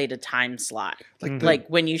regulate a time slot. Mhm. Like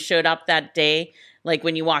when you showed up that day, like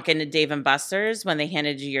when you walk into Dave and Buster's, when they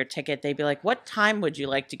handed you your ticket, they'd be like, "What time would you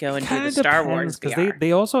like to go and do the Star Wars because VR?"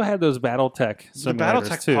 they also had those BattleTech The simulators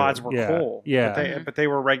BattleTech too. pods were yeah. cool. Yeah, But they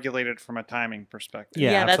were regulated from a timing perspective.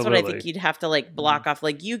 Yeah, That's what I think absolutely. you'd have to like block off.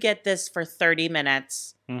 Like you get this for 30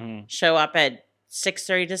 minutes, Mhm. show up at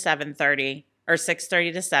 6:30 to 7:30 or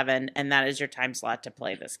 6:30 to 7, and that is your time slot to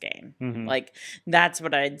play this game. Mhm. Like that's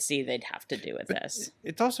what I'd see they'd have to do with this.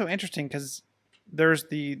 It's also interesting because there's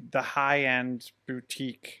the high end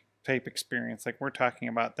boutique type experience like we're talking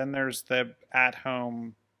about. Then there's the at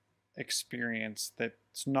home experience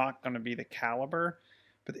that's not going to be the caliber.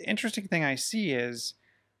 But the interesting thing I see is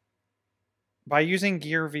by using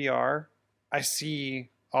Gear VR, I see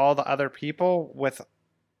all the other people with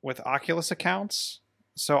Oculus accounts.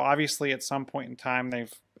 So obviously at some point in time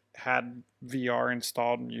they've had VR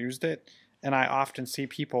installed and used it, and I often see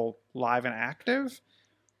people live and active.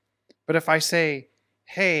 But if I say,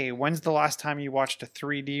 "Hey, when's the last time you watched a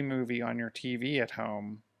 3D movie on your TV at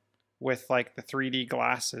home with like the 3D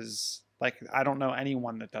glasses?" Like I don't know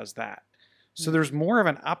anyone that does that. So there's more of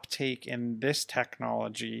an uptake in this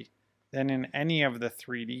technology than in any of the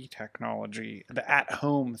 3D technology, the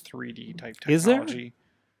at-home 3D type Is there? technology.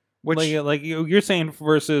 Which like you're saying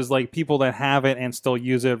versus like people that have it and still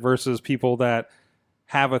use it versus people that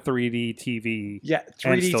have a 3D TV. yeah, and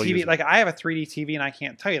 3D still use TV. it. Like I have a 3D TV and I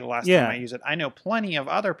can't tell you the last Yeah. time I use it. I know plenty of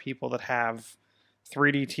other people that have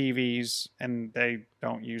 3D TVs and they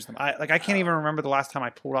don't use them. I can't even remember the last time I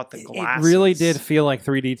pulled out the glasses. It really did feel like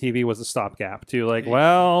 3D TV was a stopgap too. Like,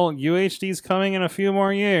 well, UHD's coming in a few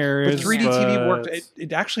more years. But 3D TV but- worked.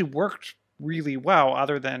 It actually worked really well.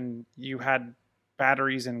 Other than you had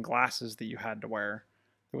batteries and glasses that you had to wear.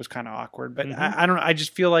 It was kind of awkward. But Mhm. I don't know. I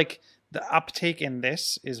just feel like the uptake in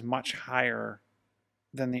this is much higher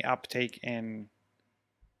than the uptake in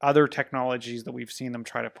other technologies that we've seen them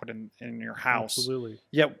try to put in your house. Absolutely.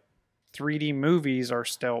 Yet 3D movies are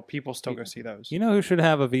still, people still go see those. You know who should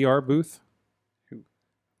have a VR booth? Who?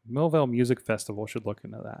 Millvale Music Festival should look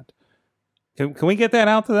into that. Can we get that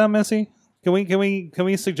out to them, Missy? Can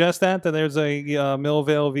we suggest that there's a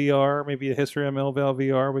Millvale VR, maybe a history of Millvale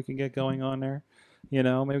VR we can get going on there? Maybe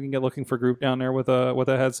we can get Looking for Group down there with a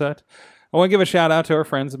headset. I want to give a shout out to our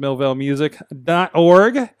friends at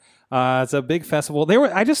MillvaleMusic.org. It's a big festival.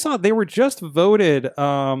 I just saw they were just voted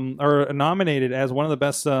or nominated as one of the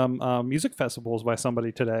best music festivals by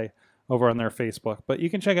somebody today over on their Facebook. But you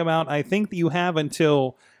can check them out. I think that you have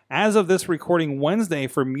until, as of this recording, Wednesday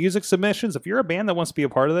for music submissions. If you're a band that wants to be a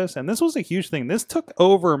part of this, and this was a huge thing. This took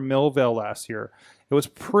over Millvale last year. It was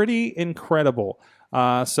pretty incredible.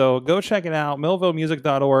 So go check it out,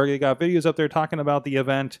 millvalemusic.org. They got videos up there talking about the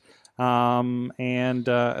event and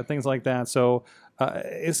things like that. So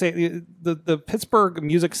the Pittsburgh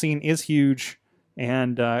music scene is huge,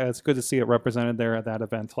 and it's good to see it represented there at that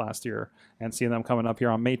event last year and see them coming up here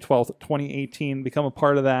on May 12th, 2018. Become a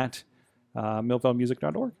part of that,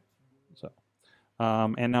 millvalemusic.org. So,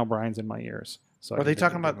 and now Brian's in my ears. So Are they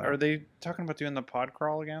talking about doing the pod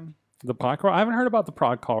crawl again? the pod crawl? I haven't heard about the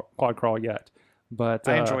pod crawl yet, but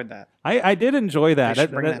I enjoyed that. I did enjoy that. They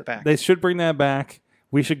should bring that back. They should bring that back.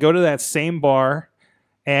 We should go to that same bar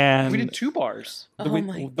And We did 2 bars.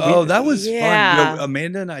 Oh, that was fun. Yeah. You know,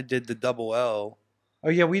 Amanda and I did the double L. Oh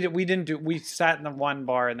yeah, we didn't do. We sat in the one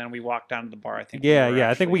bar and then we walked down to the bar. I think. yeah, we were yeah.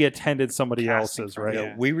 I think we actually attended somebody casting else's, from- right?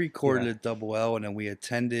 Yeah. We recorded a double L, and then we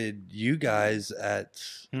attended you guys at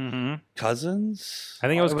Mm-hmm. Cousins. I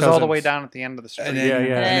think it It was, was all the Cousins. way down at the end of the street. And Yeah, then,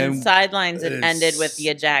 yeah. And then sidelines, it it's- ended with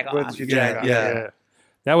the jag With off. your Yeah, jag off. yeah.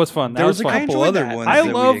 That was fun. That There was was a fun. couple I other enjoyed that. ones. I that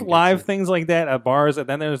we love didn't get live to. things like that at bars, and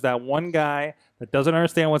then there's that one guy that doesn't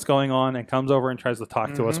understand what's going on and comes over and tries to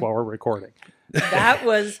talk to us while we're recording. That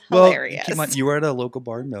was Well, hilarious. come on, you were at a local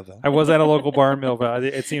bar in Millville. I was at a local bar in Millville.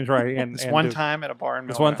 It seems right. And This and one it- time at a bar in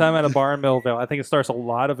This Millville. one time at a bar in Millville. I think it starts a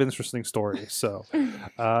lot of interesting stories. So,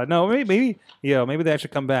 no, maybe that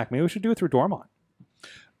should come back. Maybe we should do it through Dormont.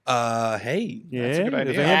 Hey, Yeah, That's a good if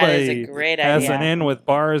idea. That is anybody a great has idea. an in with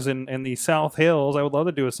bars in the South Hills, I would love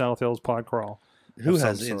to do a South Hills pod crawl. who Of some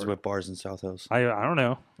has ins sort. with bars in South Hills? I don't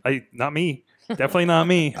know. Not me. Definitely not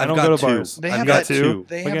me. I I've don't got go to two. bars. They I've have got that two.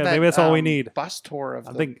 They Look have at- that, maybe that's all we need. Bus tour of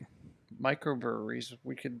I the think microbreweries.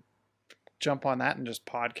 We could jump on that and just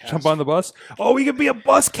podcast. jump on the bus. Oh, we could be a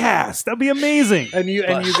bus cast. That'd be amazing. and you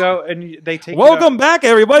go and they take. Welcome back,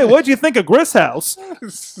 everybody. What'd you think of Grist House?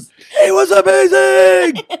 It was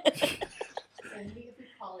amazing.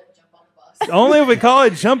 Only if we call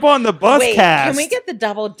it Jump on the Bus Wait, Cast. can we get the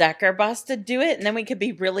double decker bus to do it, and then we could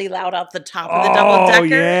be really loud off the top of the double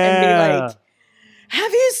decker and be like,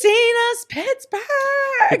 "Have you seen us, Pittsburgh?"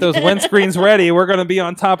 Get those windscreens ready. We're going to be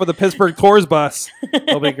on top of the Pittsburgh Tours bus.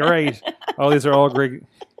 It'll be great. Oh, these are all great.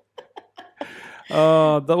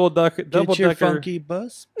 Oh, double Get your decker. funky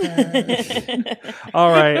bus pass. All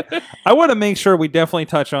right. I want to make sure we definitely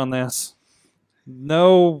touch on this.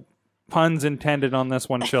 No puns intended on this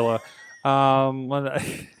one, Chilla.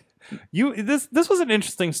 This was an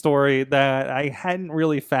interesting story that I hadn't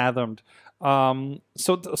really fathomed. So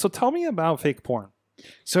tell me about fake porn.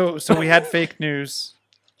 So we had fake news,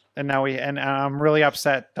 and now I'm really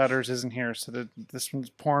upset Dutters isn't here. So this one's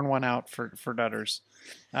pouring one out for Dutters.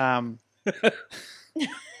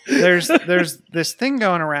 There's this thing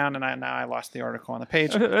going around, and I lost the article on the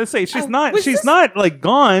page. I say she's Oh, not was this- not like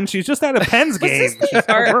gone. She's just at a Pens Was game. this the She's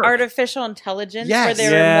at work. artificial intelligence Yes. where they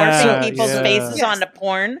were Yeah, morphing people's yeah. faces Yes. onto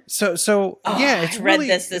porn? So Oh, yeah, it's I read really,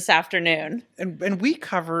 this afternoon. and we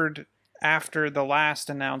covered after the last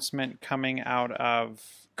announcement coming out of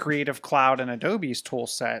Creative Cloud and Adobe's tool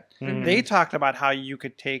set. Mhm. They talked about how you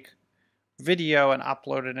could take video and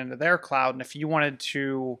upload it into their cloud, and if you wanted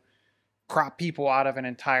to crop people out of an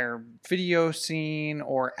entire video scene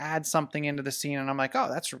or add something into the scene, and I'm like, oh,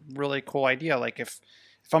 that's a really cool idea. Like if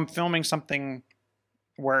I'm filming something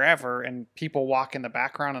wherever and people walk in the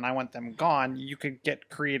background and I want them gone, you could get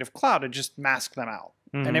Creative Cloud to just mask them out,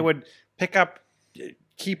 and it would pick up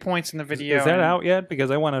key points in the video. Is that and- out yet?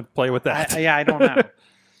 Because I want to play with that. I don't know.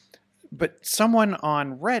 But someone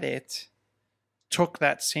on Reddit took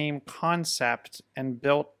that same concept and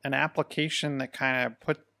built an application that kind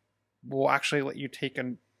of will actually let you take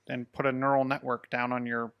and put a neural network down on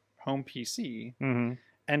your home PC Mhm.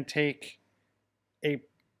 and take a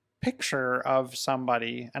picture of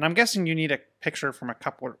somebody. And I'm guessing you need a picture from a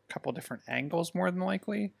couple different angles more than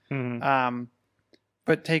likely. Mhm.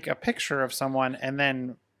 But take a picture of someone and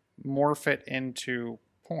then morph it into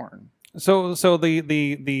porn. So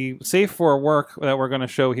the safe for work that we're going to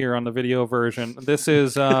show here on the video version. This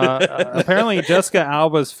is apparently Jessica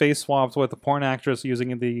Alba's face swapped with a porn actress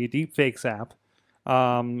using the Deepfakes app,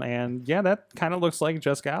 and yeah, that kind of looks like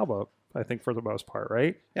Jessica Alba, I think, for the most part,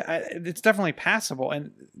 right? Yeah, it's definitely passable.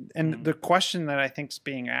 And the question that I think is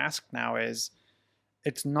being asked now is,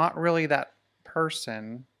 it's not really that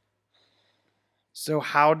person. So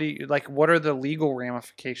how do you, like, what are the legal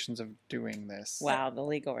ramifications of doing this? Wow, the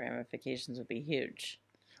legal ramifications would be huge.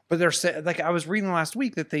 But like I was reading last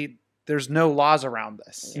week that there's no laws around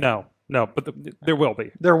this. No, but there will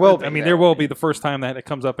be. There will be. I mean, there will be the first time that it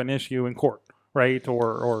comes up an issue in court, right?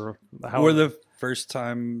 Or how? Or the first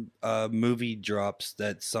time a movie drops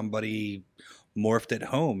that somebody morphed at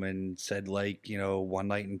home and said, like, you know, One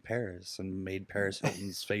Night in Paris and made Paris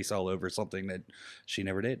Hilton's face all over something that she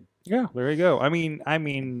never did. Yeah, there you go. I mean,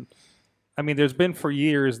 there's been for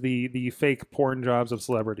years the fake porn jobs of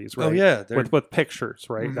celebrities, right? Oh, yeah. with pictures,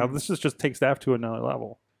 right? Now Mhm. this just takes that to another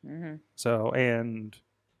level. Hmm. So, and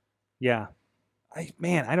yeah, I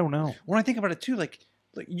don't know. When I think about it too, like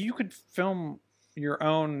you could film your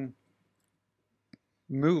own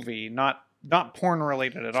movie, not porn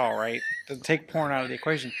related at all, right? To take porn out of the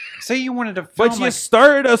equation. Say you wanted to film, But you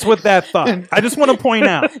started us with that thought. I just want to point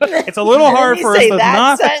out, it's a little Then hard you for us say to that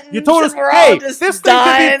not. sentence You told us, and we're all hey, just this thing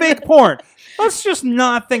could done." be fake porn. Let's just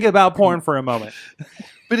not think about porn for a moment.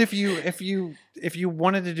 but if you if you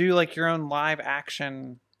wanted to do like your own live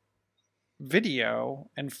action video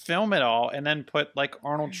and film it all, and then put like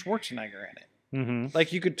Arnold Schwarzenegger in it,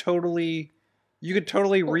 like you could totally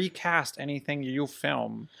recast anything you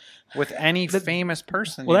film with any famous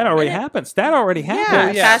person. Well, that already happens. That already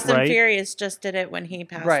happened. Yeah, Fast and right? Furious just did it when he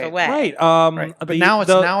passed Right. away. Right. Right. But now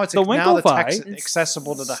it's the Winklevi. text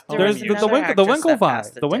accessible to the home. There's the another actress that Winklevi.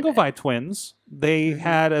 passed The that did Winklevi twins. They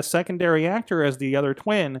had a secondary actor as the other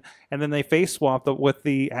twin, and then they face swapped with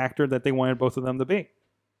the actor that they wanted both of them to be.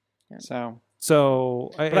 So,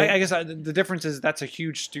 but I guess the difference is that's a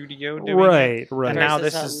huge studio doing right, it. right. And now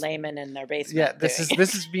Versus this is a layman in their basement. yeah. This doing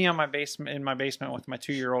is me on my basement in my basement with my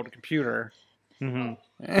 2-year-old computer. Mhm.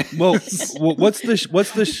 Well, what's the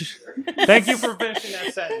Thank you for finishing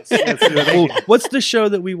that sentence. well, what's the show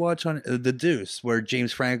that we watch on The Deuce where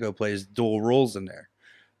James Franco plays dual roles in there?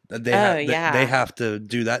 They have to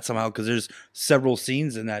do that somehow because there's several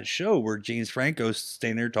scenes in that show where James Franco's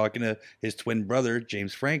standing there talking to his twin brother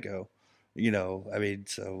James Franco. You know, I mean,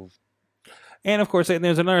 so. And of course,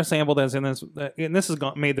 there's another sample that's in this, and this has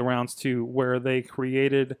made the rounds too, where they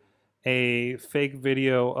created a fake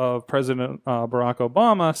video of President Barack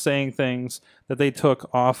Obama saying things that they took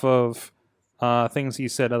off of things he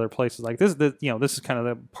said other places. Like this is kind of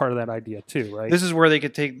the part of that idea too, right? This is where they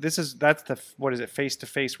could take. That's the what is it, face to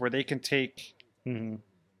face, where they can take the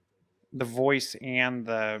voice and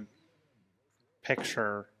the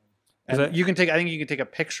picture. And you can take. I think you can take a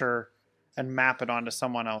picture and map it onto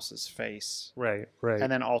someone else's face. Right, right. And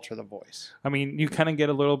then alter the voice. I mean, you kind of get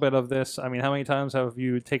a little bit of this. I mean, how many times have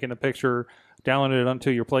you taken a picture, downloaded it onto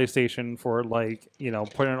your PlayStation for putting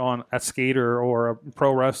it on a skater or a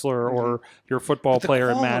pro wrestler or your football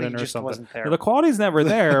player in Madden or something? The quality's never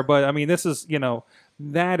there, but I mean, this is,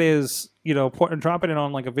 that is, dropping it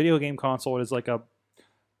on like a video game console is like a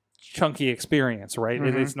chunky experience, right?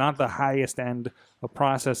 It's not the highest end of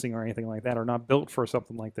processing or anything like that, or not built for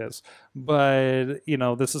something like this. But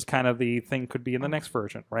this is kind of the thing could be in the next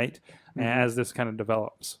version, right? As this kind of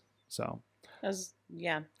develops. So, because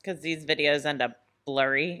these videos end up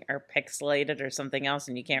blurry or pixelated or something else,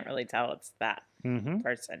 and you can't really tell it's that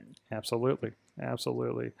person. Absolutely.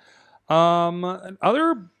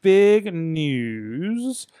 Other big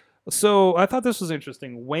news. So I thought this was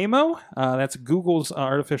interesting. Waymo, that's Google's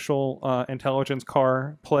artificial intelligence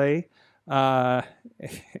car play. Got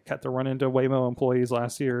to run into Waymo employees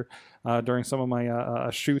last year during some of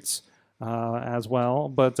my shoots as well.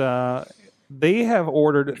 But they have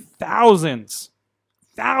ordered thousands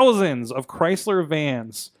of Chrysler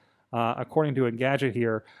vans, according to Engadget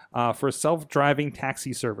here, for self-driving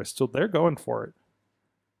taxi service. So they're going for it.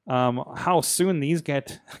 How soon these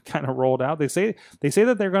get kind of rolled out? They say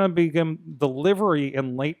that they're going to begin delivery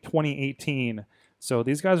in late 2018. So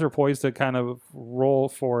these guys are poised to kind of roll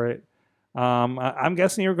for it. I'm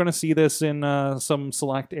guessing you're going to see this in some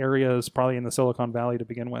select areas, probably in the Silicon Valley to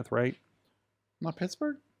begin with, right? Not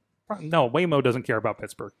Pittsburgh? No, Waymo doesn't care about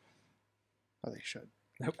Pittsburgh. Oh, they should.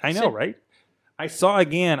 I know, right? I saw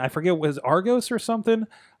again, I forget, was Argos or something?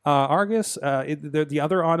 Argus, the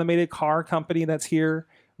other automated car company that's here.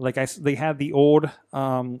 They had the old,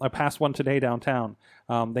 I passed one today downtown.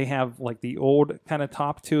 They have like the old kind of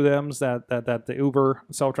top to thems that the Uber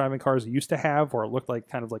self-driving cars used to have, or it looked like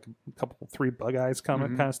kind of like a couple, 3 bug eyes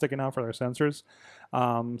kind of sticking out for their sensors.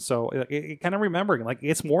 So it kind of remembering, like,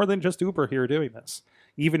 it's more than just Uber here doing this,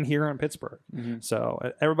 even here in Pittsburgh. So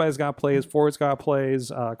everybody's got plays. Ford's got plays.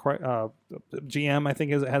 GM, I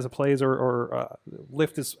think, has a plays, or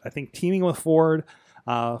Lyft is, I think, teaming with Ford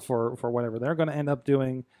for whatever they're going to end up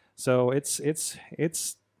doing. So it's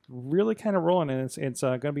really kind of rolling, and it's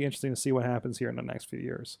going to be interesting to see what happens here in the next few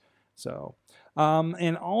years. So,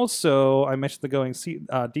 and also I mentioned the Going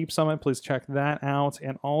Deep Summit. Please check that out.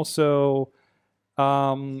 And also,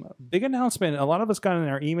 big announcement. A lot of us got in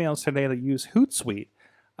our emails today that use Hootsuite.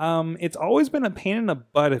 It's always been a pain in the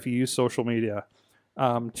butt if you use social media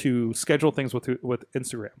to schedule things with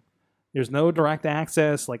Instagram. There's no direct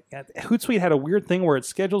access. Like, Hootsuite had a weird thing where it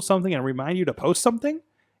schedules something and remind you to post something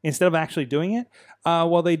instead of actually doing it.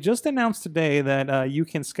 Well, they just announced today that you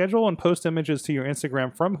can schedule and post images to your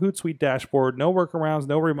Instagram from Hootsuite dashboard. No workarounds,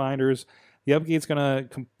 no reminders. The update's going to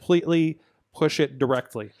completely push it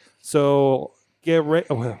directly. So get ready.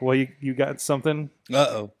 Well, you got something?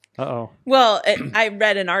 Uh-oh. Well, I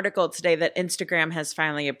read an article today that Instagram has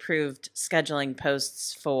finally approved scheduling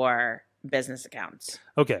posts for business accounts.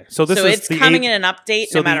 Okay, so it's coming in an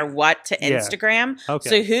update no matter what to Instagram. Okay.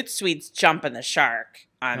 So Hootsuite's jumping the shark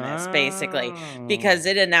on this basically, because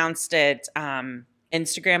it announced it.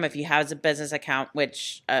 Instagram, if you have a business account,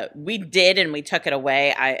 which we did, and we took it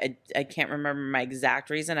away. I can't remember my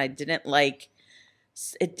exact reason. I didn't like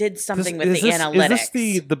it did something with Is the this, analytics. Is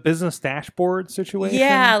this the business dashboard situation?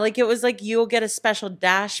 Yeah, like it was like you'll get a special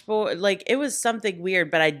dashboard. Like it was something weird,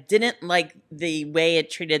 but I didn't like the way it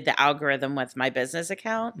treated the algorithm with my business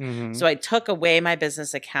account. Mhm. So I took away my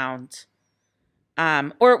business account.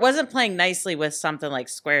 Or it wasn't playing nicely with something like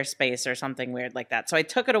Squarespace or something weird like that. So I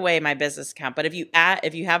took it away, my business account. But if you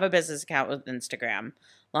have a business account with Instagram,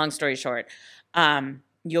 long story short,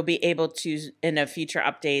 you'll be able to, in a future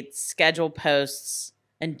update, schedule posts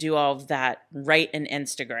and do all of that right in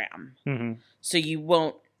Instagram. Mhm. So you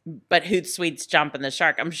won't, but Hootsuite's jumping the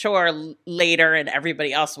shark. I'm sure later and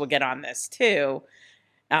everybody else will get on this too.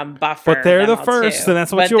 Buffer. But they're the them all too. first, and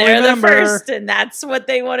that's what But you'll they're remember. the first, and that's what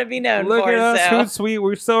they want to be known Look for. at us, so. Hootsuite.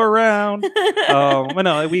 We're still around. But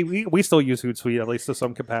no, we still use Hootsuite, at least to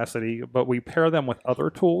some capacity. But we pair them with other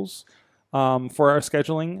tools for our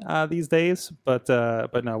scheduling these days. But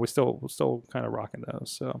no, we're still kind of rocking those.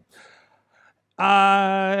 So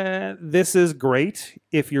this is great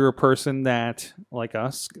if you're a person that, like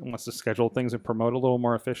us, wants to schedule things and promote a little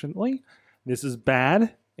more efficiently. This is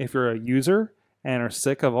bad if you're a user and are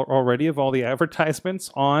sick of already of all the advertisements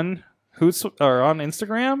on or on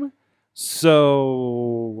Instagram.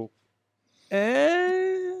 So,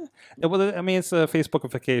 well, I mean, it's a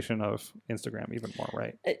Facebookification of Instagram even more,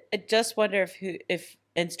 right? I just wonder if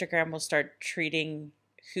Instagram will start treating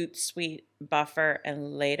Hootsuite, Buffer,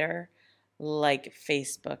 and later like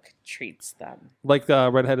Facebook treats them. Like the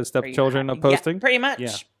redheaded stepchildren of posting. Yeah, pretty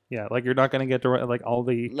much. Yeah, like you're not going to get direct, like all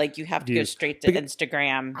the. Like you have to go views. straight to Because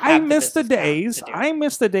Instagram. I have miss the business account days. to do I it.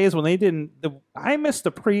 miss the days when they didn't. I miss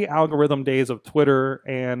the pre-algorithm days of Twitter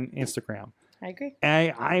and Instagram. I agree.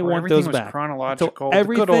 I Where want everything those was back. chronological. So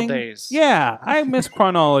The good old days. Yeah, I miss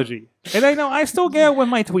chronology, and I know I still get it with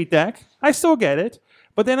my tweet deck. I still get it,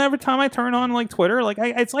 but then every time I turn on like Twitter, like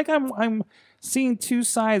it's like I'm seeing two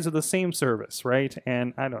sides of the same service, right?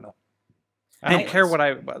 And I don't know. I don't care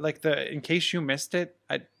what like in case you missed it.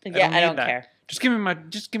 I I need don't that. care. Just give me my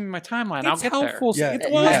timeline. I'll It's get helpful. Yeah, It's,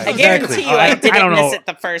 yeah, I exactly. guarantee you, I didn't don't know. miss it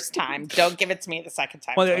the first time. Don't give it to me the second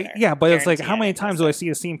time. Well, Twitter. yeah, but it's like, Guarantee how many I didn't times miss do I it. see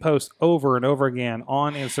the same post over and over again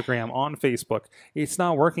on Instagram, on Facebook? It's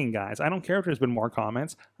not working, guys. I don't care if there's been more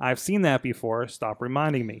comments. I've seen that before. Stop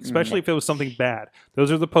reminding me, especially if it was something bad. Those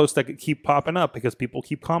are the posts that keep popping up because people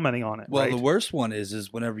keep commenting on it. Well, right? the worst one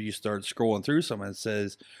is whenever you start scrolling through something, it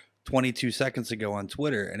says 22 seconds ago on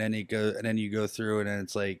Twitter, and then you go through, and then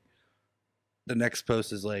it's like the next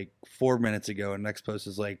post is like 4 minutes ago, and the next post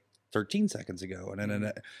is like 13 seconds ago, and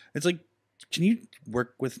then it's like, can you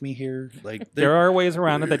work with me here? Like there are ways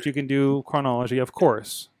around it that you can do chronology, of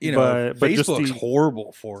course. you know, but just Facebook's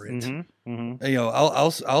horrible for it. Mhm, mhm. You know,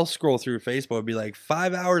 I'll scroll through Facebook. It'd be like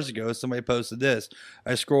 5 hours ago, somebody posted this.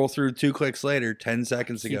 I scroll through 2 clicks later, 10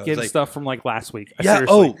 seconds You ago. get It's like, stuff from like last week. Yeah,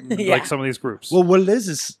 Seriously. Yeah. Like some of these groups. well, what it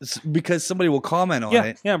is because somebody will comment on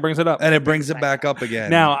it, it brings it up. and it brings it back up again.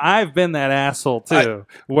 Now, I've been that asshole too,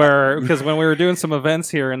 because when we were doing some events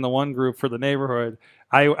here in the one group for the neighborhood,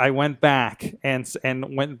 I went back and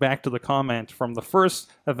went back to the comment from the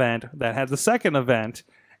first event that had the second event,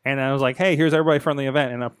 and I was like, "Hey, here's everybody from the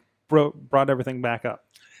event," and I brought everything back up.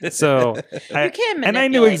 So I can and I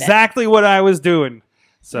knew manipulate it. exactly what I was doing.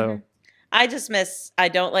 So I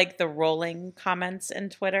don't like the rolling comments in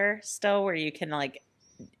Twitter still, where you can like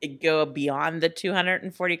go beyond the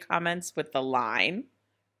 240 comments with the line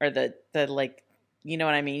or the like, you know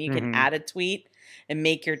what I mean? You can Mhm. add a tweet and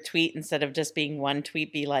make your tweet, instead of just being one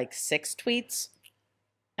tweet, be like 6 tweets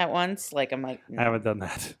at once. Like I'm like, I haven't done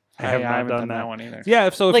that. I I have haven't not done done that one either. Yeah,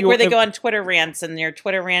 so if like you where they if- go on Twitter rants and your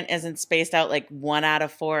Twitter rant isn't spaced out like 1 out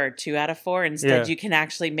of 4 or 2 out of 4. Instead, Yeah. you can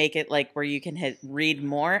actually make it like where you can hit read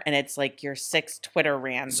more, and it's like your 6 Twitter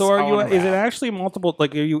rants. So are all you? in a Is it row. actually multiple?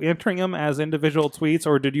 Like, are you entering them as individual tweets,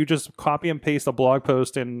 or did you just copy and paste a blog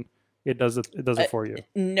post and it does it? It does it for you.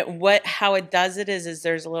 No, how it does it is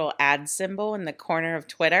there's a little ad symbol in the corner of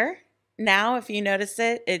Twitter. Now, if you notice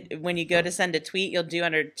it when you go to send a tweet, you'll do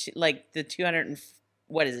under like the 200 and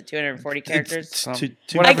what is it, 240 characters? Whatever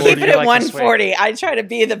I keep you it at like this way. 140. I try to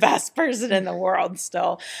be the best person in the world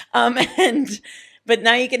still. But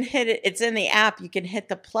now you can hit it. It's in the app. You can hit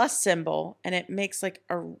the plus symbol, and it makes like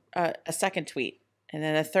a second tweet, and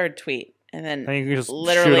then a third tweet, and then And you can just shoot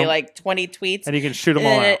literally 'em, like 20 tweets, and you can shoot them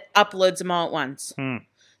and all then out. it uploads them all at once. Hmm.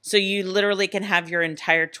 So you literally can have your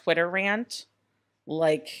entire Twitter rant,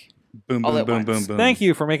 like boom, all boom, at boom, once. boom, boom. Thank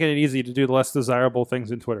you for making it easy to do the less desirable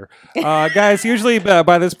things in Twitter. Guys, usually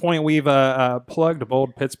by this point we've plugged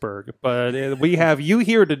BOLD Pittsburgh, but we have you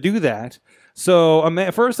here to do that. So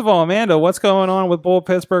first of all, Amanda, what's going on with BOLD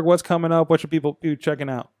Pittsburgh? What's coming up? What should people be checking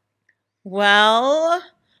out? Well,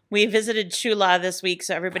 We visited Chula this week,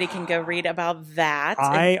 so everybody can go read about that.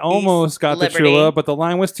 I in almost East got Liberty. the Chula, but the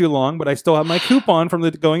line was too long. But I still have my coupon from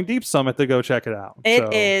the Going Deep Summit to go check it out.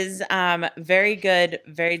 It is very good,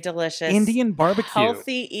 very delicious. Indian barbecue.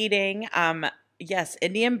 Healthy eating. Yes,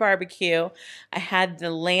 Indian barbecue. I had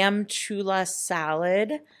the lamb chula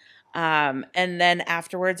salad. And then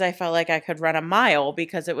afterwards, I felt like I could run a mile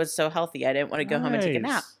because it was so healthy. I didn't want to go home and take a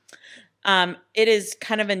nap. It is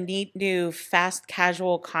kind of a neat new fast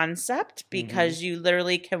casual concept because you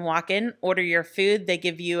literally can walk in, order your food. They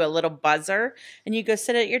give you a little buzzer and you go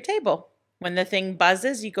sit at your table. When the thing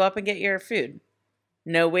buzzes, you go up and get your food.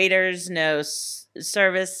 No waiters, no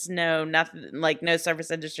service, no nothing, like no service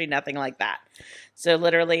industry, nothing like that. So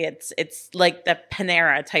literally it's like the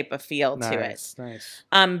Panera type of feel to it. Nice.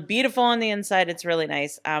 Beautiful on the inside. It's really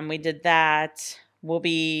nice. We did that. We'll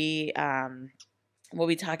be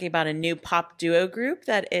talking about a new pop duo group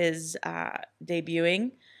that is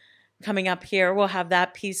debuting coming up here. We'll have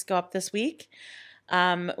that piece go up this week.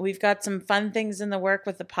 We've got some fun things in the work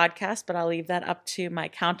with the podcast, but I'll leave that up to my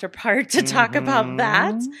counterpart to talk about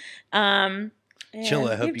that.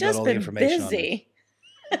 Chilla, I hope you got all the information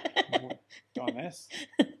On this.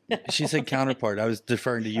 She said counterpart. I was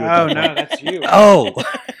deferring to you. Oh, no, that's you. Oh.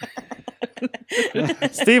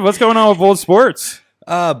 Steve, what's going on with BOLD Sports?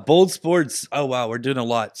 BOLD Sports. Oh, wow. We're doing a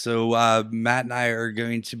lot. So Matt and I are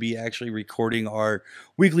going to be actually recording our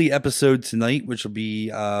weekly episode tonight, which will be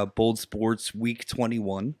BOLD Sports Week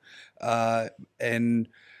 21. And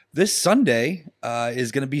this Sunday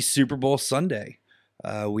is going to be Super Bowl Sunday.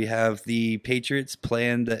 We have the Patriots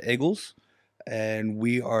playing the Eagles. And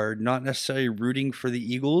we are not necessarily rooting for the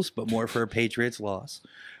Eagles, but more for a Patriots loss.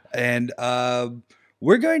 And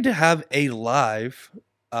we're going to have a live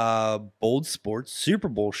BOLD Sports Super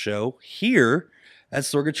Bowl show here at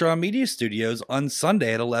Sorgatron Media Studios on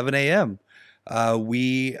Sunday at 11 a.m.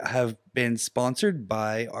 We have been sponsored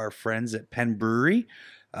by our friends at Penn Brewery.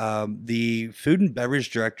 The food and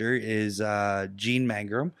beverage director is Gene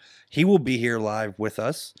Mangrum. He will be here live with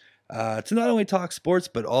us to not only talk sports,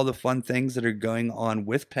 but all the fun things that are going on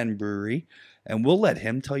with Penn Brewery. And we'll let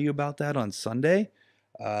him tell you about that on Sunday.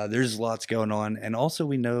 There's lots going on. And also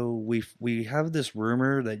we know we have this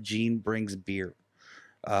rumor that Gene brings beer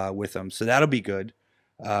with him. So that'll be good.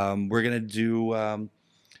 We're going to do,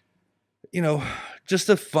 just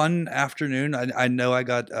a fun afternoon. I know I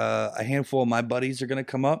got a handful of my buddies are going to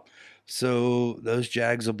come up. So those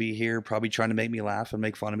Jags will be here probably trying to make me laugh and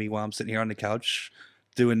make fun of me while I'm sitting here on the couch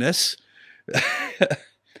doing this.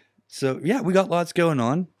 So yeah, we got lots going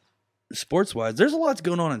on sports wise. There's a lot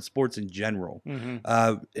going on in sports in general.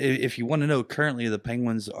 If you want to know, currently the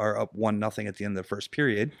Penguins are up 1-0 at the end of the first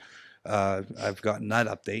period. I've gotten that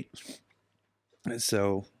update.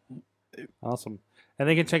 So awesome. And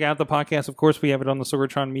they can check out the podcast. Of course, we have it on the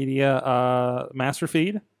Sorgatron Media master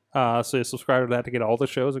feed. So subscribe to that to get all the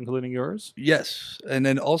shows, including yours. Yes. And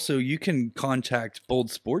then also you can contact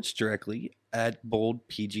BOLD Sports directly at BOLD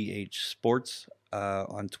PGH Sports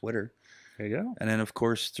on Twitter. There you go. And then, of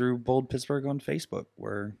course, through BOLD Pittsburgh on Facebook.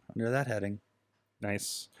 We're under that heading.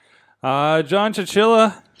 Nice. John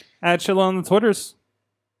Chilla at Chilla on the Twitters.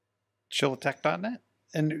 Chillatech.net.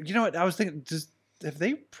 And you know what? I was thinking, have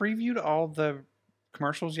they previewed all the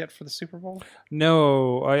commercials yet for the Super Bowl?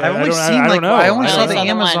 No, I I've only don't, seen I don't know. I only I saw only the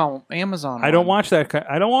saw the Amazon. I don't one. watch that.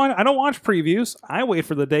 I don't watch previews. I wait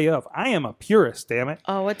for the day of. I am a purist. Damn it.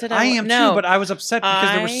 Oh, what did I am no. too, but I was upset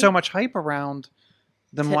because there was I- so much hype around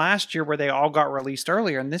them last year where they all got released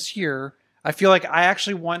earlier. And this year, I feel like I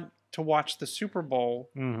actually want to watch the Super Bowl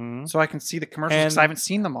so I can see the commercials because I haven't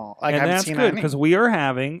seen them all. Like, I and haven't that's seen good any. because we are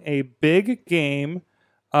having a big game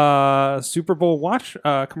Super Bowl watch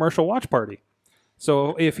commercial watch party.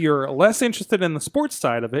 So if you're less interested in the sports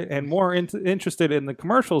side of it and more interested in the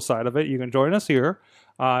commercial side of it, you can join us here.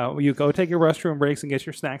 You go take your restroom breaks and get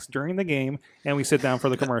your snacks during the game, and we sit down for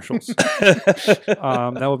the commercials.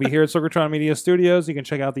 That will be here at Sorgatron Media Studios. You can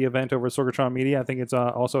check out the event over at Sorgatron Media. I think it's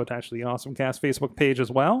also attached to the AwesomeCast Facebook page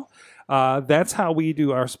as well. That's how we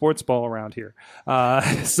do our sports ball around here.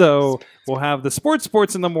 So we'll have the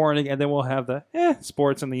sports in the morning, and then we'll have the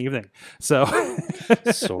sports in the evening. So,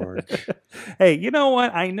 Sorg. Hey, you know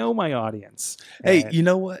what? I know my audience. Hey, And you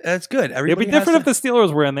know what? That's good. it'd be different if the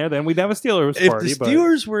Steelers were in there. Then we'd have a Steelers If party. the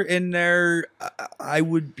Steelers were in there, I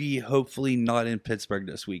would be hopefully not in Pittsburgh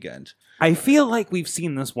this weekend. I feel like we've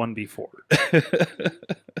seen this one before.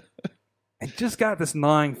 I just got this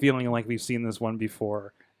gnawing feeling like we've seen this one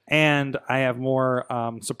before. And I have more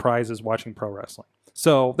surprises watching pro wrestling.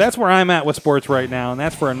 So that's where I'm at with sports right now, and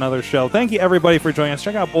that's for another show. Thank you, everybody, for joining us.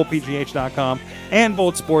 Check out BoldPGH.com and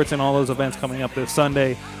BOLD Sports and all those events coming up this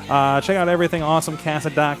Sunday. Check out everything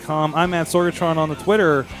awesomecast.com. I'm at Sorgatron on the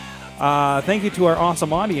Twitter. Thank you to our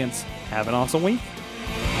awesome audience. Have an awesome week.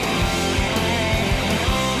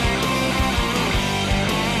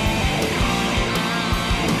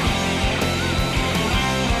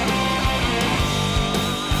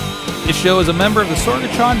 This show is a member of the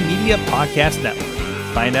Sorgatron Media Podcast Network.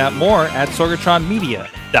 Find out more at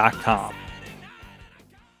sorgatronmedia.com.